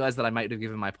I realized that I might have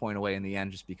given my point away in the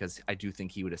end just because I do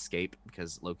think he would escape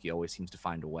because Loki always seems to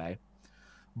find a way.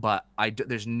 But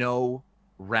there's no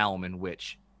realm in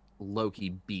which Loki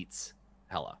beats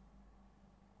Hela.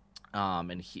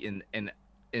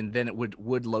 And then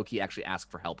would Loki actually ask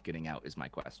for help getting out is my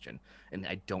question. And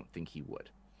I don't think he would.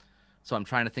 So I'm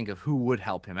trying to think of who would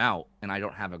help him out, and I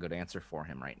don't have a good answer for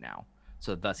him right now.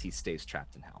 So thus he stays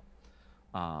trapped in hell.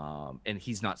 And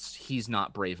he's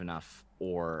not brave enough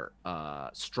or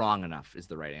strong enough is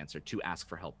the right answer to ask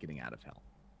for help getting out of hell.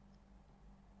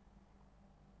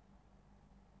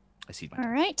 I see my All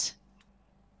right.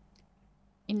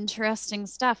 Interesting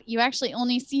stuff. You actually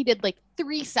only ceded like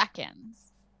 3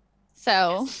 seconds.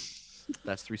 So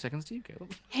that's 3 seconds to you,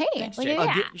 Caleb. Hey, Thanks, look Jake. at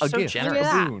that. You're so gift, generous. Look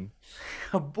at a that. boon.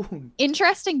 A boon.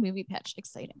 Interesting movie pitch.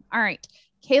 Exciting. All right.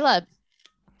 Caleb,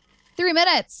 3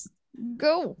 minutes.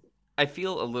 Go. I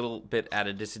feel a little bit at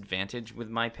a disadvantage with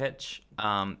my pitch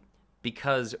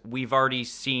because we've already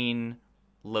seen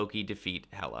Loki defeat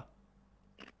Hela.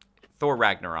 Thor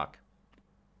Ragnarok.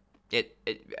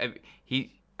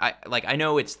 I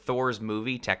know it's Thor's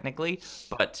movie technically,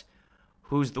 but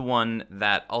who's the one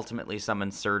that ultimately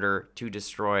summons Surtur to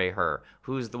destroy her?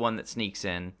 Who's the one that sneaks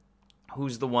in?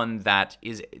 Who's the one that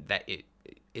is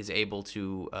able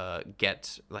to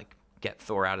get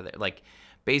Thor out of there? Like,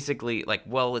 basically,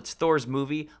 it's Thor's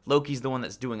movie. Loki's the one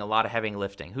that's doing a lot of heavy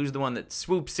lifting. Who's the one that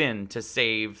swoops in to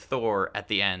save Thor at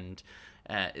the end?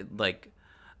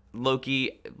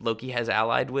 Loki has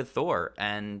allied with Thor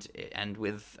and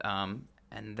with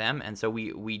and them, and so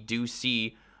we do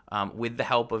see with the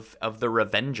help of the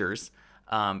Revengers,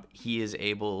 he is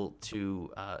able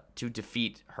to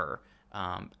defeat her.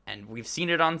 And we've seen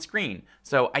it on screen.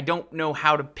 So I don't know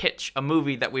how to pitch a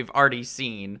movie that we've already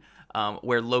seen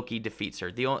where Loki defeats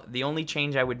her. The only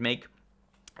change I would make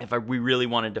if we really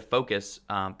wanted to focus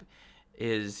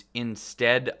is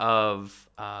instead of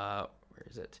where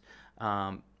is it?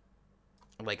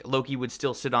 Loki would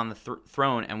still sit on the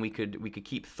throne, and we could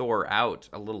keep Thor out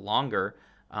a little longer,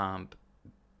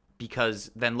 because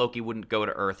then Loki wouldn't go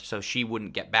to Earth, so she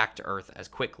wouldn't get back to Earth as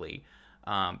quickly.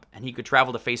 And he could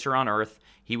travel to face her on Earth.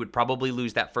 He would probably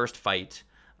lose that first fight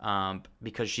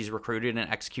because she's recruited an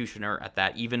executioner at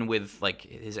that, even with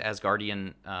his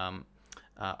Asgardian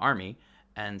army.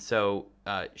 And so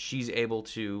she's able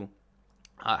to,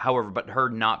 however, but her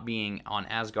not being on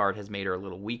Asgard has made her a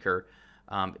little weaker.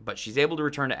 But she's able to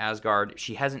return to Asgard.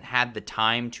 She hasn't had the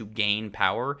time to gain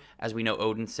power. As we know,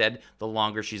 Odin said, the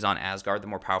longer she's on Asgard, the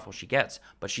more powerful she gets.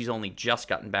 But she's only just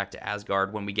gotten back to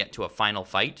Asgard when we get to a final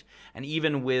fight. And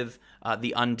even with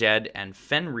the undead and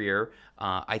Fenrir,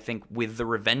 I think with the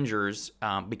Revengers,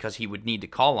 because he would need to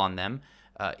call on them,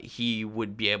 he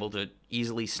would be able to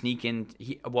easily sneak in.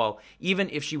 Even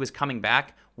if she was coming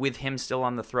back with him still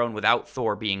on the throne without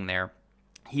Thor being there,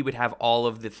 he would have all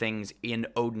of the things in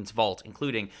Odin's vault,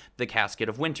 including the Casket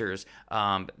of Winters,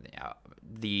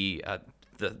 the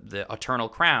Eternal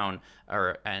Crown,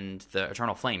 and the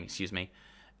Eternal Flame,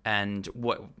 and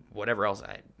whatever else.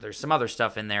 There's some other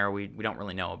stuff in there we don't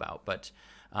really know about, but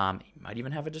he might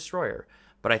even have a destroyer.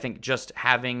 But I think just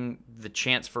having the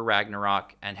chance for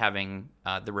Ragnarok and having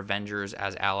the Revengers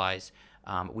as allies,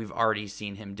 we've already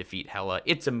seen him defeat Hela.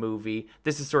 It's a movie.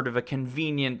 This is sort of a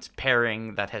convenient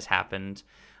pairing that has happened,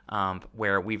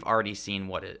 where we've already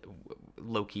seen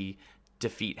Loki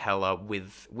defeat Hela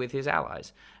with his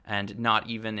allies, and not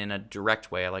even in a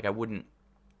direct way. I wouldn't.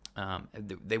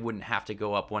 They wouldn't have to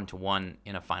go up 1-to-1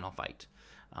 in a final fight,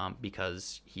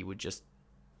 because he would just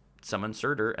summon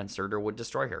Surtur, and Surtur would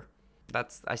destroy her.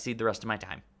 I see the rest of my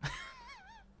time.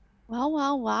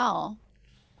 Wow.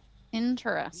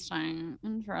 Interesting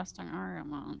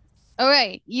argument.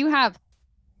 Okay, you have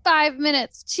 5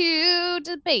 minutes to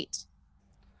debate.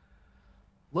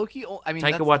 Loki, I mean,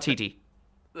 Taika Waititi.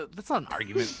 That's not an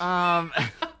argument. Taika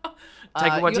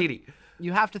Waititi.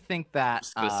 You have to think that.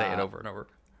 Just gonna say it over and over.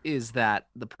 Is that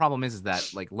the problem? Is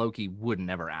that Loki would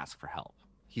never ask for help.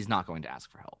 He's not going to ask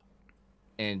for help.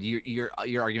 And your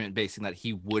argument basing that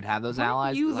he would have those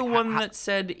allies. You the one that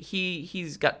said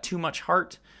he's got too much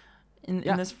heart in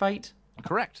this fight.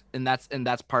 Correct, and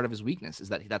that's part of his weakness, is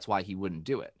that's why he wouldn't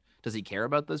do it. Does he care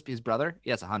about his brother?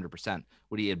 Yes, 100%.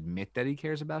 Would he admit that he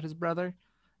cares about his brother?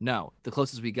 No, the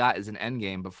closest we got is an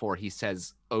Endgame before he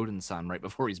says Odin's son, right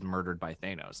before he's murdered by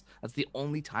Thanos. That's the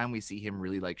only time we see him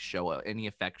really like show any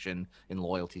affection and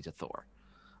loyalty to Thor.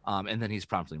 And then he's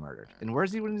promptly murdered. And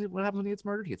where's he? What happens when he gets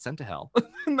murdered? He gets sent to hell.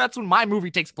 And that's when my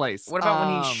movie takes place. What about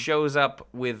when he shows up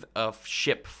with a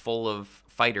ship full of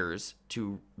fighters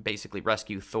to basically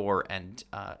rescue Thor and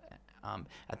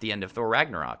at the end of Thor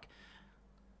Ragnarok?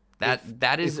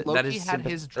 That is if Loki is had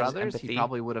his druthers, empathy. he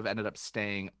probably would have ended up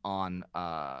staying on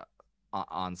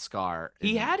Scar.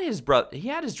 He had his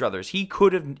druthers. He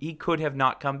could have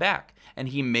not come back, and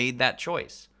he made that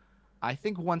choice. I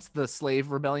think once the slave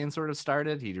rebellion sort of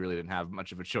started, he really didn't have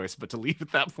much of a choice but to leave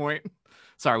at that point.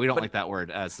 Sorry, we don't like that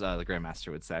word, as the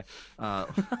Grandmaster would say.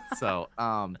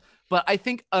 But I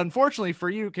think, unfortunately for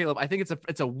you, Caleb, I think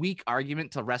it's a weak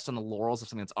argument to rest on the laurels of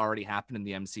something that's already happened in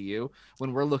the MCU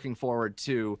when we're looking forward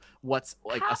to what's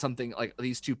like something like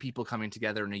these two people coming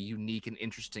together in a unique and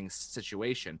interesting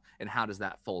situation, and how does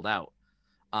that fold out?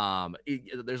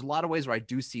 There's a lot of ways where I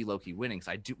do see Loki winning.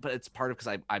 So I do, but it's part of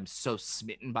because I'm so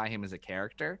smitten by him as a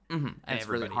character. Mm-hmm. And it's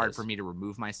really hard for me to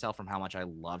remove myself from how much I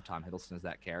love Tom Hiddleston as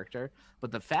that character.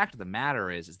 But the fact of the matter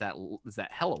is that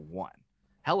Hela won.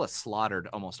 Hela slaughtered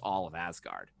almost all of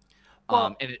Asgard.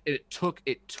 Well, And it took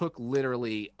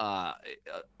literally a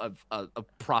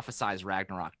prophesized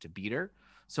Ragnarok to beat her.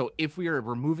 So if we are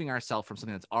removing ourselves from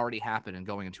something that's already happened and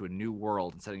going into a new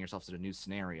world and setting ourselves in a new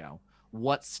scenario,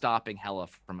 what's stopping Hela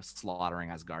from slaughtering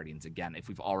Asgardians again if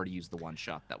we've already used the one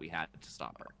shot that we had to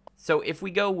stop her? So if we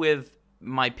go with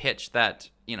my pitch that,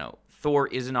 Thor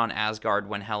isn't on Asgard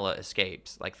when Hela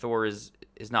escapes, like Thor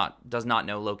does not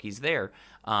know Loki's there,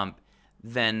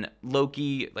 then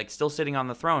Loki, like still sitting on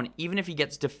the throne, even if he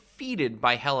gets defeated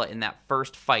by Hela in that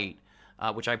first fight,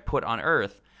 which I put on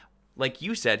Earth, like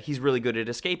you said, he's really good at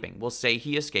escaping. We'll say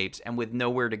he escapes, and with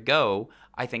nowhere to go,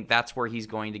 I think that's where he's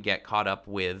going to get caught up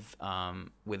with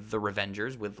the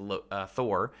Revengers, with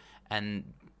Thor, and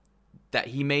that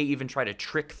he may even try to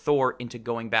trick Thor into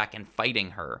going back and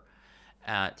fighting her,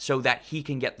 so that he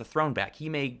can get the throne back. He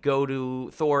may go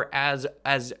to Thor as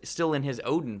still in his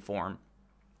Odin form,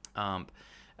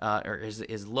 or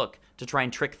his look, to try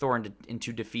and trick Thor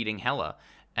into defeating Hela.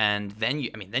 And then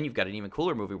you've got an even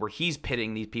cooler movie where he's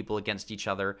pitting these people against each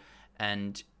other,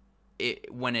 and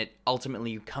when it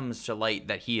ultimately comes to light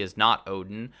that he is not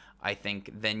Odin, I think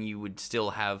then you would still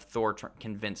have Thor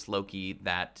convince Loki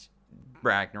that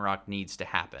Ragnarok needs to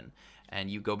happen, and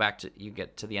you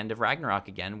get to the end of Ragnarok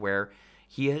again, where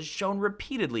he has shown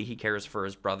repeatedly he cares for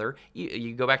his brother.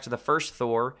 You go back to the first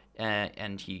Thor,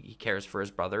 and he cares for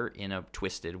his brother in a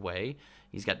twisted way.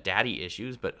 He's got daddy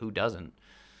issues, but who doesn't?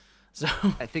 So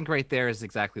I think right there is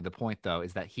exactly the point, though,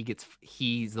 is that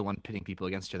he's the one pitting people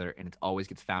against each other, and it always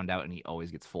gets found out, and he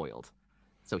always gets foiled.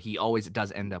 So he always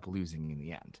does end up losing in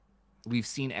the end. We've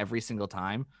seen every single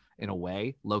time, in a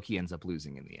way, Loki ends up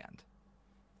losing in the end.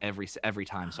 Every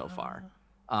time so far.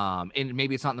 And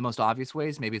maybe it's not in the most obvious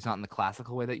ways. Maybe it's not in the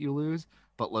classical way that you lose,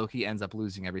 but Loki ends up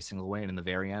losing every single way, and in the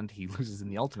very end, he loses in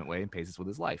the ultimate way and pays us with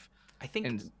his life. I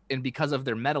think, and because of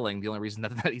their meddling, the only reason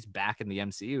that he's back in the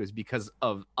MCU is because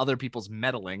of other people's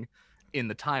meddling in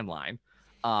the timeline.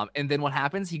 And then what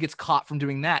happens? He gets caught from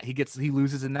doing that. He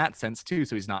loses in that sense too,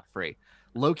 so he's not free.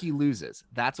 Loki loses.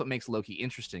 That's what makes Loki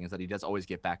interesting, is that he does always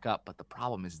get back up, but the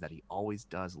problem is that he always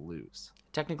does lose.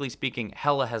 Technically speaking,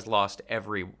 Hela has lost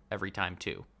every time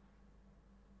too.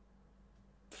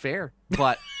 Fair,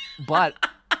 but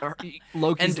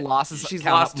Loki's losses. She's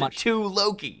lost to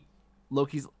Loki.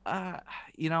 Loki's,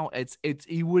 it's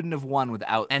he wouldn't have won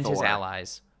without and Thor. His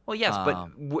allies. Well, yes, but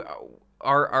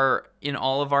our in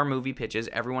all of our movie pitches,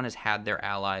 everyone has had their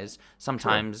allies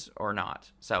sometimes or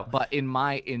not. So, but in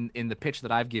the pitch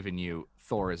that I've given you,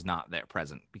 Thor is not there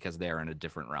present because they're in a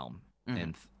different realm,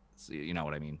 and so, you know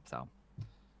what I mean. So,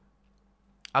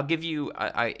 I'll give you.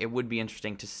 It would be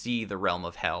interesting to see the realm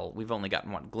of hell. We've only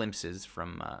gotten glimpses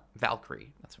from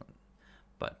Valkyrie. That's one,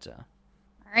 but all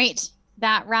right.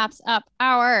 That wraps up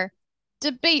our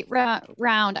debate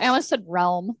round. I almost said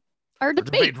realm. Our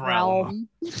debate realm.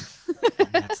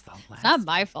 That's the last. It's not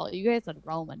my fault. You guys said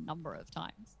realm a number of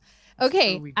times.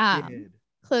 Okay.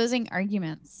 Closing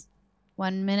arguments.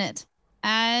 1 minute.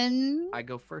 And I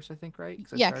go first, I think, right?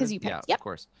 Yeah, because you picked. Yeah, yep. Of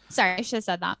course. Sorry, I should have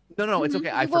said that. No, it's okay.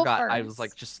 I forgot. First. I was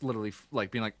like just literally like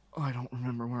being like, oh, I don't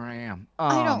remember where I am.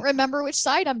 I don't remember which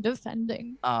side I'm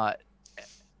defending.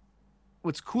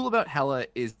 What's cool about Hela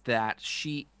is that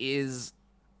she is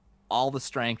all the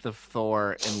strength of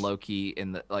Thor and Loki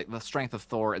in the strength of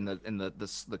Thor and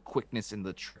the quickness and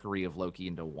the trickery of Loki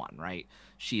into one, right?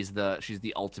 She's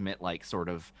the ultimate like sort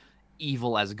of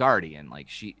evil Asgardian. Like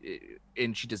she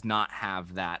does not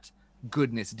have that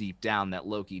goodness deep down that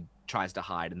Loki tries to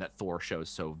hide and that Thor shows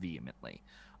so vehemently.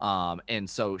 And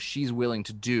so she's willing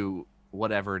to do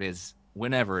whatever it is,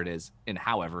 whenever it is, and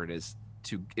however it is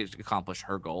to accomplish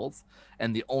her goals.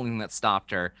 And the only thing that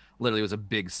stopped her literally was a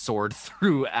big sword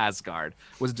through Asgard,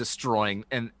 was destroying,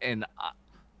 and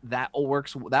that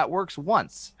works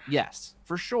once. Yes,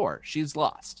 for sure. She's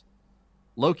lost.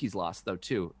 Loki's lost though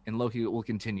too, and Loki will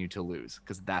continue to lose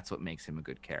because that's what makes him a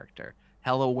good character.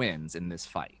 Hela wins in this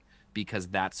fight because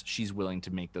she's willing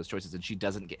to make those choices, and she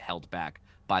doesn't get held back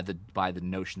by the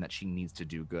notion that she needs to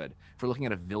do good. If we're looking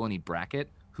at a villainy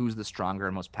bracket, who's the stronger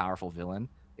and most powerful villain?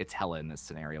 It's Hela in this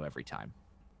scenario every time.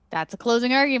 That's a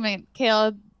closing argument,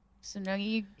 Caleb. So now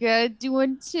you gotta do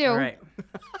one too. All right.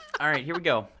 All right, here we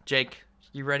go. Jake,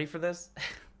 you ready for this?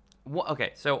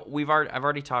 Okay, so I've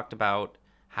already talked about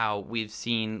how we've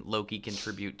seen Loki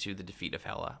contribute to the defeat of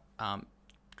Hela,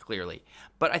 clearly.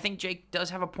 But I think Jake does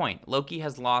have a point. Loki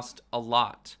has lost a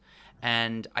lot,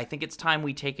 and I think it's time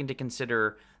we take into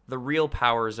consider the real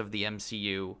powers of the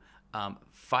MCU,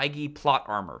 Feige plot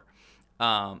armor.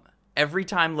 Every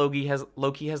time Loki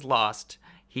has lost,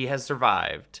 he has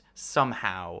survived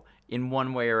somehow in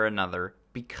one way or another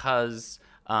because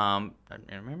Kevin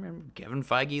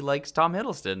Feige likes Tom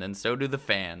Hiddleston, and so do the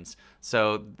fans.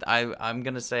 So I'm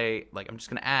gonna say, I'm just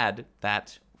gonna add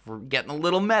that we're getting a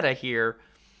little meta here.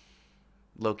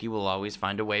 Loki will always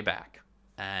find a way back,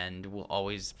 and will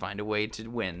always find a way to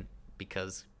win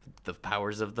because the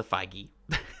powers of the Feige.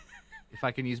 If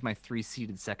I can use my 3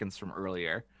 seated seconds from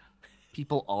earlier,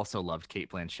 people also loved Cate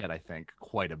Blanchett, I think,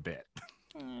 quite a bit.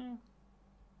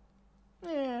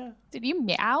 Yeah. Did you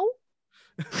meow?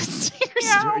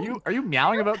 Are you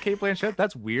meowing about Cate Blanchett?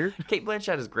 That's weird. Cate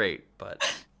Blanchett is great, but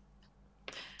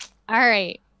All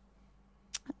right.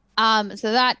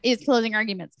 So that is closing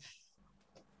arguments.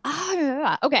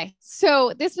 Okay.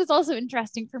 So this was also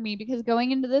interesting for me because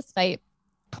going into this fight,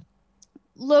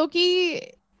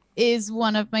 Loki is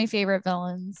one of my favorite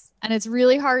villains, and it's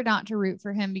really hard not to root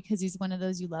for him because he's one of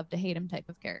those you love to hate him type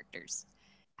of characters.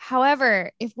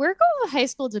 However, if we're going with high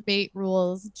school debate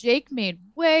rules, Jake made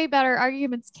way better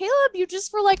arguments. Caleb, you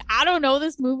just were like, I don't know,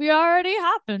 this movie already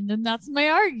happened, and that's my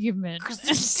argument.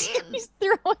 He's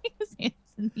throwing his hands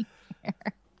in the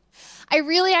air. I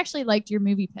really actually liked your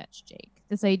movie pitch, Jake.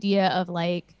 This idea of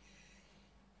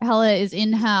Hela is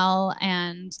in hell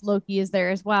and Loki is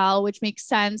there as well, which makes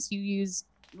sense. You use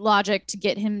logic to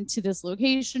get him to this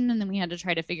location, and then we had to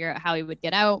try to figure out how he would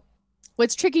get out.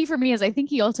 What's tricky for me is I think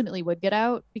he ultimately would get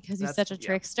out because he's such a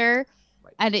trickster.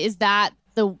 Right. And is that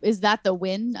the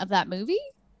win of that movie?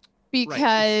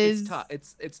 Because right. It's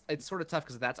tough. It's sort of tough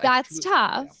because that's tough. Yeah. It's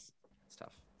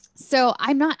tough. So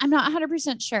I'm not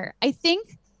 100% sure. I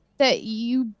think that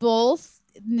you both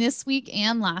this week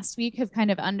and last week have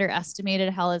kind of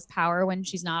underestimated Hela's power when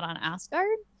she's not on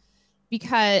Asgard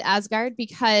because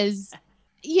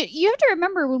you have to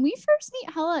remember when we first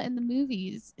meet Hela in the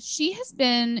movies, she has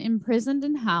been imprisoned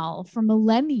in hell for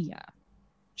millennia.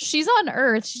 She's on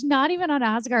Earth. She's not even on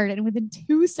Asgard. And within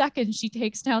 2 seconds, she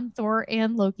takes down Thor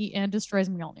and Loki and destroys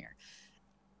Mjolnir.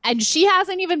 And she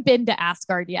hasn't even been to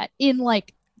Asgard yet in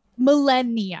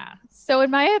millennia. So in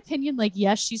my opinion,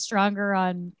 yes, she's stronger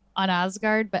on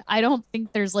Asgard, but I don't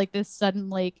think there's this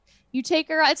sudden, you take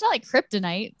her, it's not like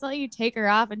kryptonite. It's not like you take her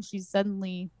off and she's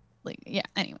suddenly yeah,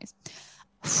 anyways.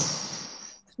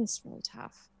 It's really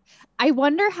tough. I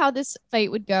wonder how this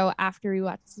fight would go after we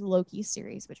watch the Loki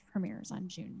series, which premieres on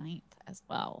June 9th as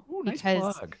well. Ooh, nice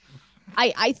plug.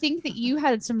 I think that you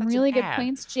had some really good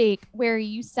points, Jake, where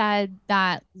you said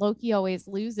that Loki always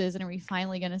loses, and are we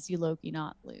finally going to see Loki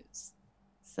not lose?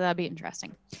 So that'd be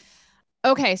interesting.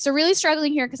 Okay, so really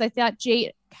struggling here because I thought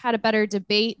Jake had a better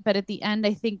debate, but at the end,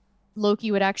 I think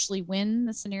Loki would actually win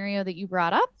the scenario that you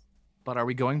brought up. But are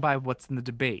we going by what's in the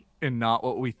debate and not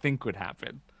what we think would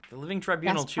happen? The Living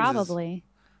Tribunal chooses. Probably.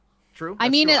 True. I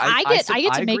mean, I get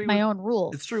to make my own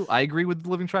rules. It's true. I agree with the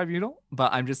Living Tribunal,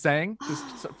 but I'm just saying,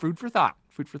 just food for thought.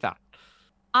 Food for thought.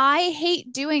 I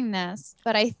hate doing this,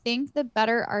 but I think the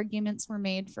better arguments were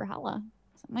made for Hela.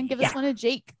 So I'm gonna give this one to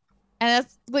Jake, and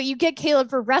that's what you get, Caleb,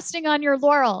 for resting on your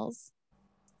laurels.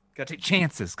 Gotta take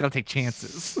chances.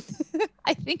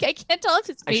 I think I can't tell if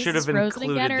his face I should is have frozen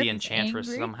included again or the if it's Enchantress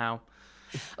angry. somehow.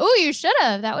 Oh, you should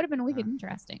have. That would have been wicked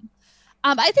interesting.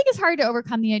 I think it's hard to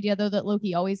overcome the idea, though, that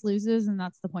Loki always loses, and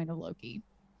that's the point of Loki.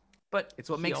 But it's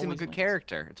what makes him a good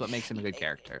character. It's what makes him a good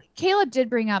character. Caleb did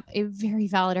bring up a very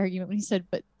valid argument when he said,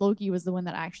 but Loki was the one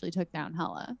that actually took down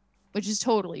Hela. which is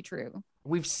totally true.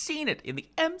 We've seen it in the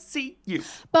MCU.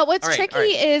 But what's All right, tricky all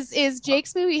right. is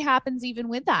Jake's movie happens even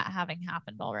with that having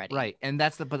happened already. Right, and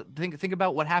that's the. But think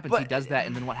about what happens. He But- does that,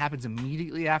 and then what happens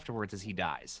immediately afterwards is he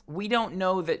dies. We don't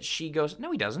know that she goes.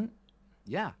 No, he doesn't.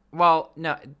 Yeah. Well,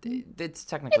 no, it's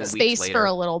technically It's weeks spaced later. for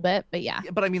a little bit, but yeah. Yeah,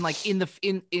 but I mean, like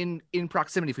in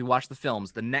proximity, if we watch the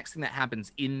films, the next thing that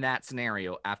happens in that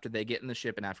scenario after they get in the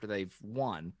ship and after they've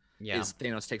won Yeah. is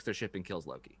Thanos takes their ship and kills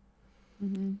Loki.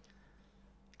 Mm-hmm.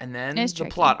 And then It's the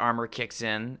tricky. plot armor kicks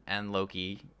in, and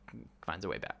Loki finds a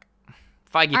way back.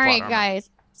 Feige All plot right, armor. guys.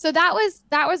 So that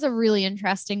was a really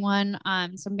interesting one.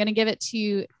 So I'm gonna give it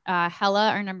to Hela,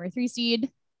 our number 3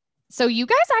 seed. So you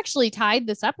guys actually tied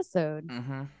this episode.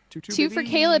 Mm-hmm. 2 for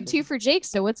Caleb, 2 for Jake.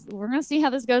 So we're gonna see how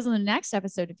this goes in the next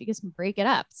episode if you guys can break it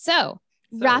up. So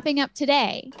wrapping up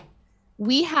today,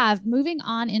 we have moving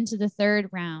on into the 3rd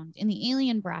round in the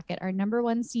alien bracket. Our number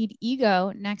 1 seed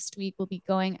Ego next week will be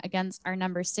going against our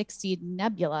number 6 seed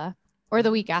Nebula, or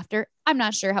the week after. I'm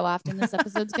not sure how often this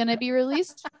episode's going to be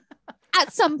released.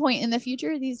 At some point in the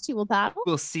future, these two will battle.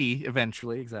 We'll see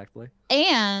eventually, exactly.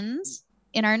 And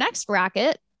in our next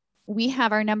bracket, we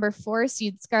have our number 4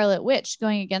 seed Scarlet Witch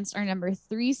going against our number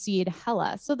 3 seed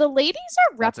Hela. So the ladies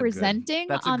are That's a good- representing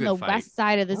that's a on good the fight. west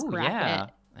side of this Ooh, bracket.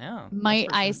 Yeah. Might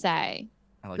that's for I sure. say?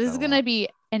 I like This that is a going to lot. be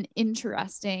an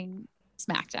interesting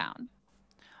SmackDown.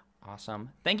 Awesome.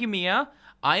 Thank you, Mia.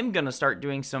 I'm gonna start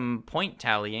doing some point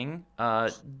tallying.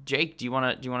 Jake, do you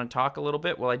wanna talk a little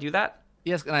bit while I do that?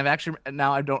 Yes, and I've actually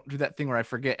now I don't do that thing where I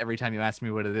forget every time you ask me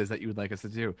what it is that you would like us to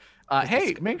do. Is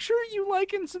Hey, this- make sure you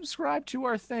like and subscribe to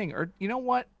our thing, or you know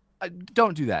what?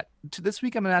 Don't do that. This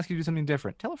week I'm gonna ask you to do something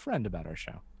different. Tell a friend about our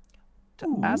show.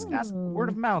 Ask. Word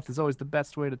of mouth is always the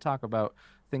best way to talk about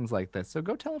things like this. So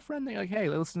go tell a friend that you're like, hey,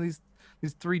 listen to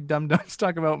these 3 dum-dums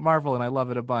talk about Marvel, and I love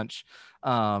it a bunch.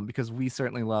 Because we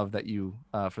certainly love that you,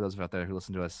 for those out there who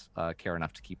listen to us, care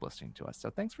enough to keep listening to us. So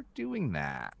thanks for doing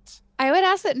that. I would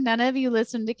ask that none of you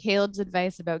listen to Caleb's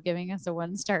advice about giving us a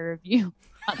 1-star review.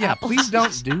 on Yeah, Apple please Podcast.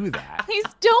 don't do that. Please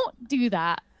don't do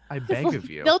that. I beg of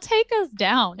you. They'll take us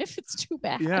down if it's too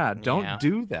bad. Yeah, don't Yeah.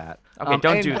 do that. Okay,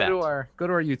 don't and do go that. To go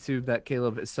to our YouTube that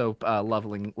Caleb is so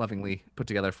lovingly put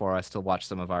together for us to watch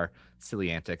some of our silly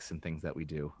antics and things that we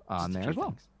do on Just a there few as well.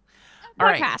 things. All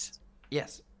right. Podcast.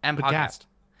 Yes, and The podcast. cast.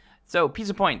 So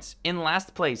pizza points. In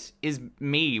last place is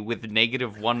me with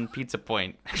 -1 pizza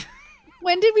point.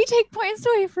 When did we take points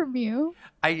away from you?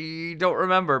 I don't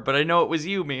remember, but I know it was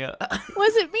you, Mia.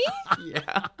 Was it me?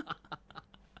 Yeah.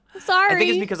 Sorry. I think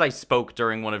it's because I spoke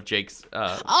during one of Jake's.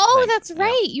 Oh, things. that's Yeah.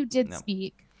 right. You did No.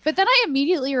 speak. But then I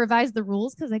immediately revised the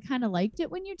rules because I kind of liked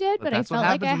it when you did, But but I that's what felt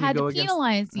like I happens when you had to go against-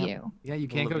 penalize Yep. you. Yeah, you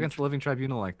can't go Living against the living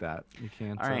tribunal like that. You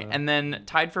can't. All right, and then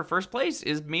tied for first place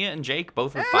is Mia and Jake,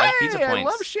 both with 5 hey, pizza I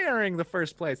points. love sharing the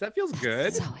first place. That feels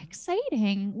good. So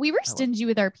exciting. We were stingy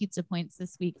with our pizza points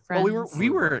this week, friends. Well, we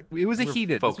were. It was a We were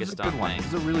heated. This was focused a good on one. things.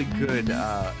 This was a really good,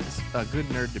 a good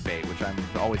nerd debate, which I'm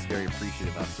always very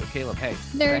appreciative of. So, Caleb, hey,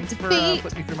 Nerd thanks debate. for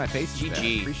putting me through my paces. there.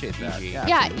 GG. Appreciate that. GG.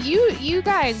 Yeah, absolutely. you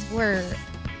guys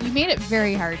you made it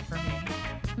very hard for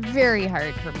me. Very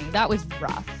hard for me. That was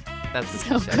rough. That's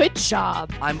So what she said. good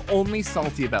job. I'm only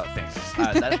salty about things.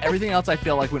 Everything else I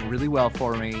feel like went really well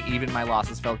for me. Even my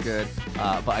losses felt good.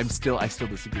 But I still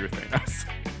disagree with Thanos.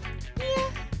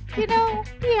 You know,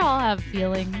 we all have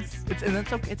feelings And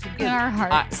that's okay. It's a in good. our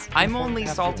hearts. I'm Important only to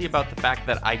have salty feelings. about the fact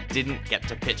that I didn't get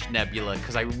to pitch Nebula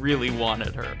because I really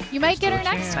wanted her. You might get still her a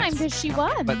next time chance. because she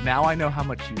won. But now I know how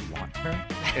much you want her,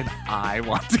 and I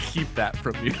want to keep that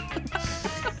from you.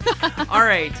 All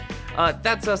right,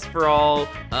 that's us for all.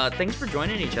 Thanks for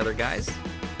joining each other, guys.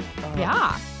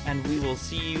 yeah, And we will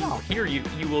see you, Oh. hear you.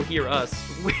 You will hear us.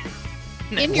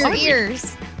 in next your week.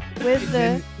 ears with the.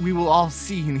 Then we will all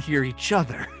see and hear each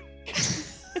other.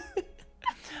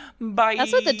 Bye.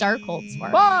 That's what the dark holds for.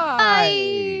 Bye.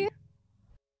 Bye.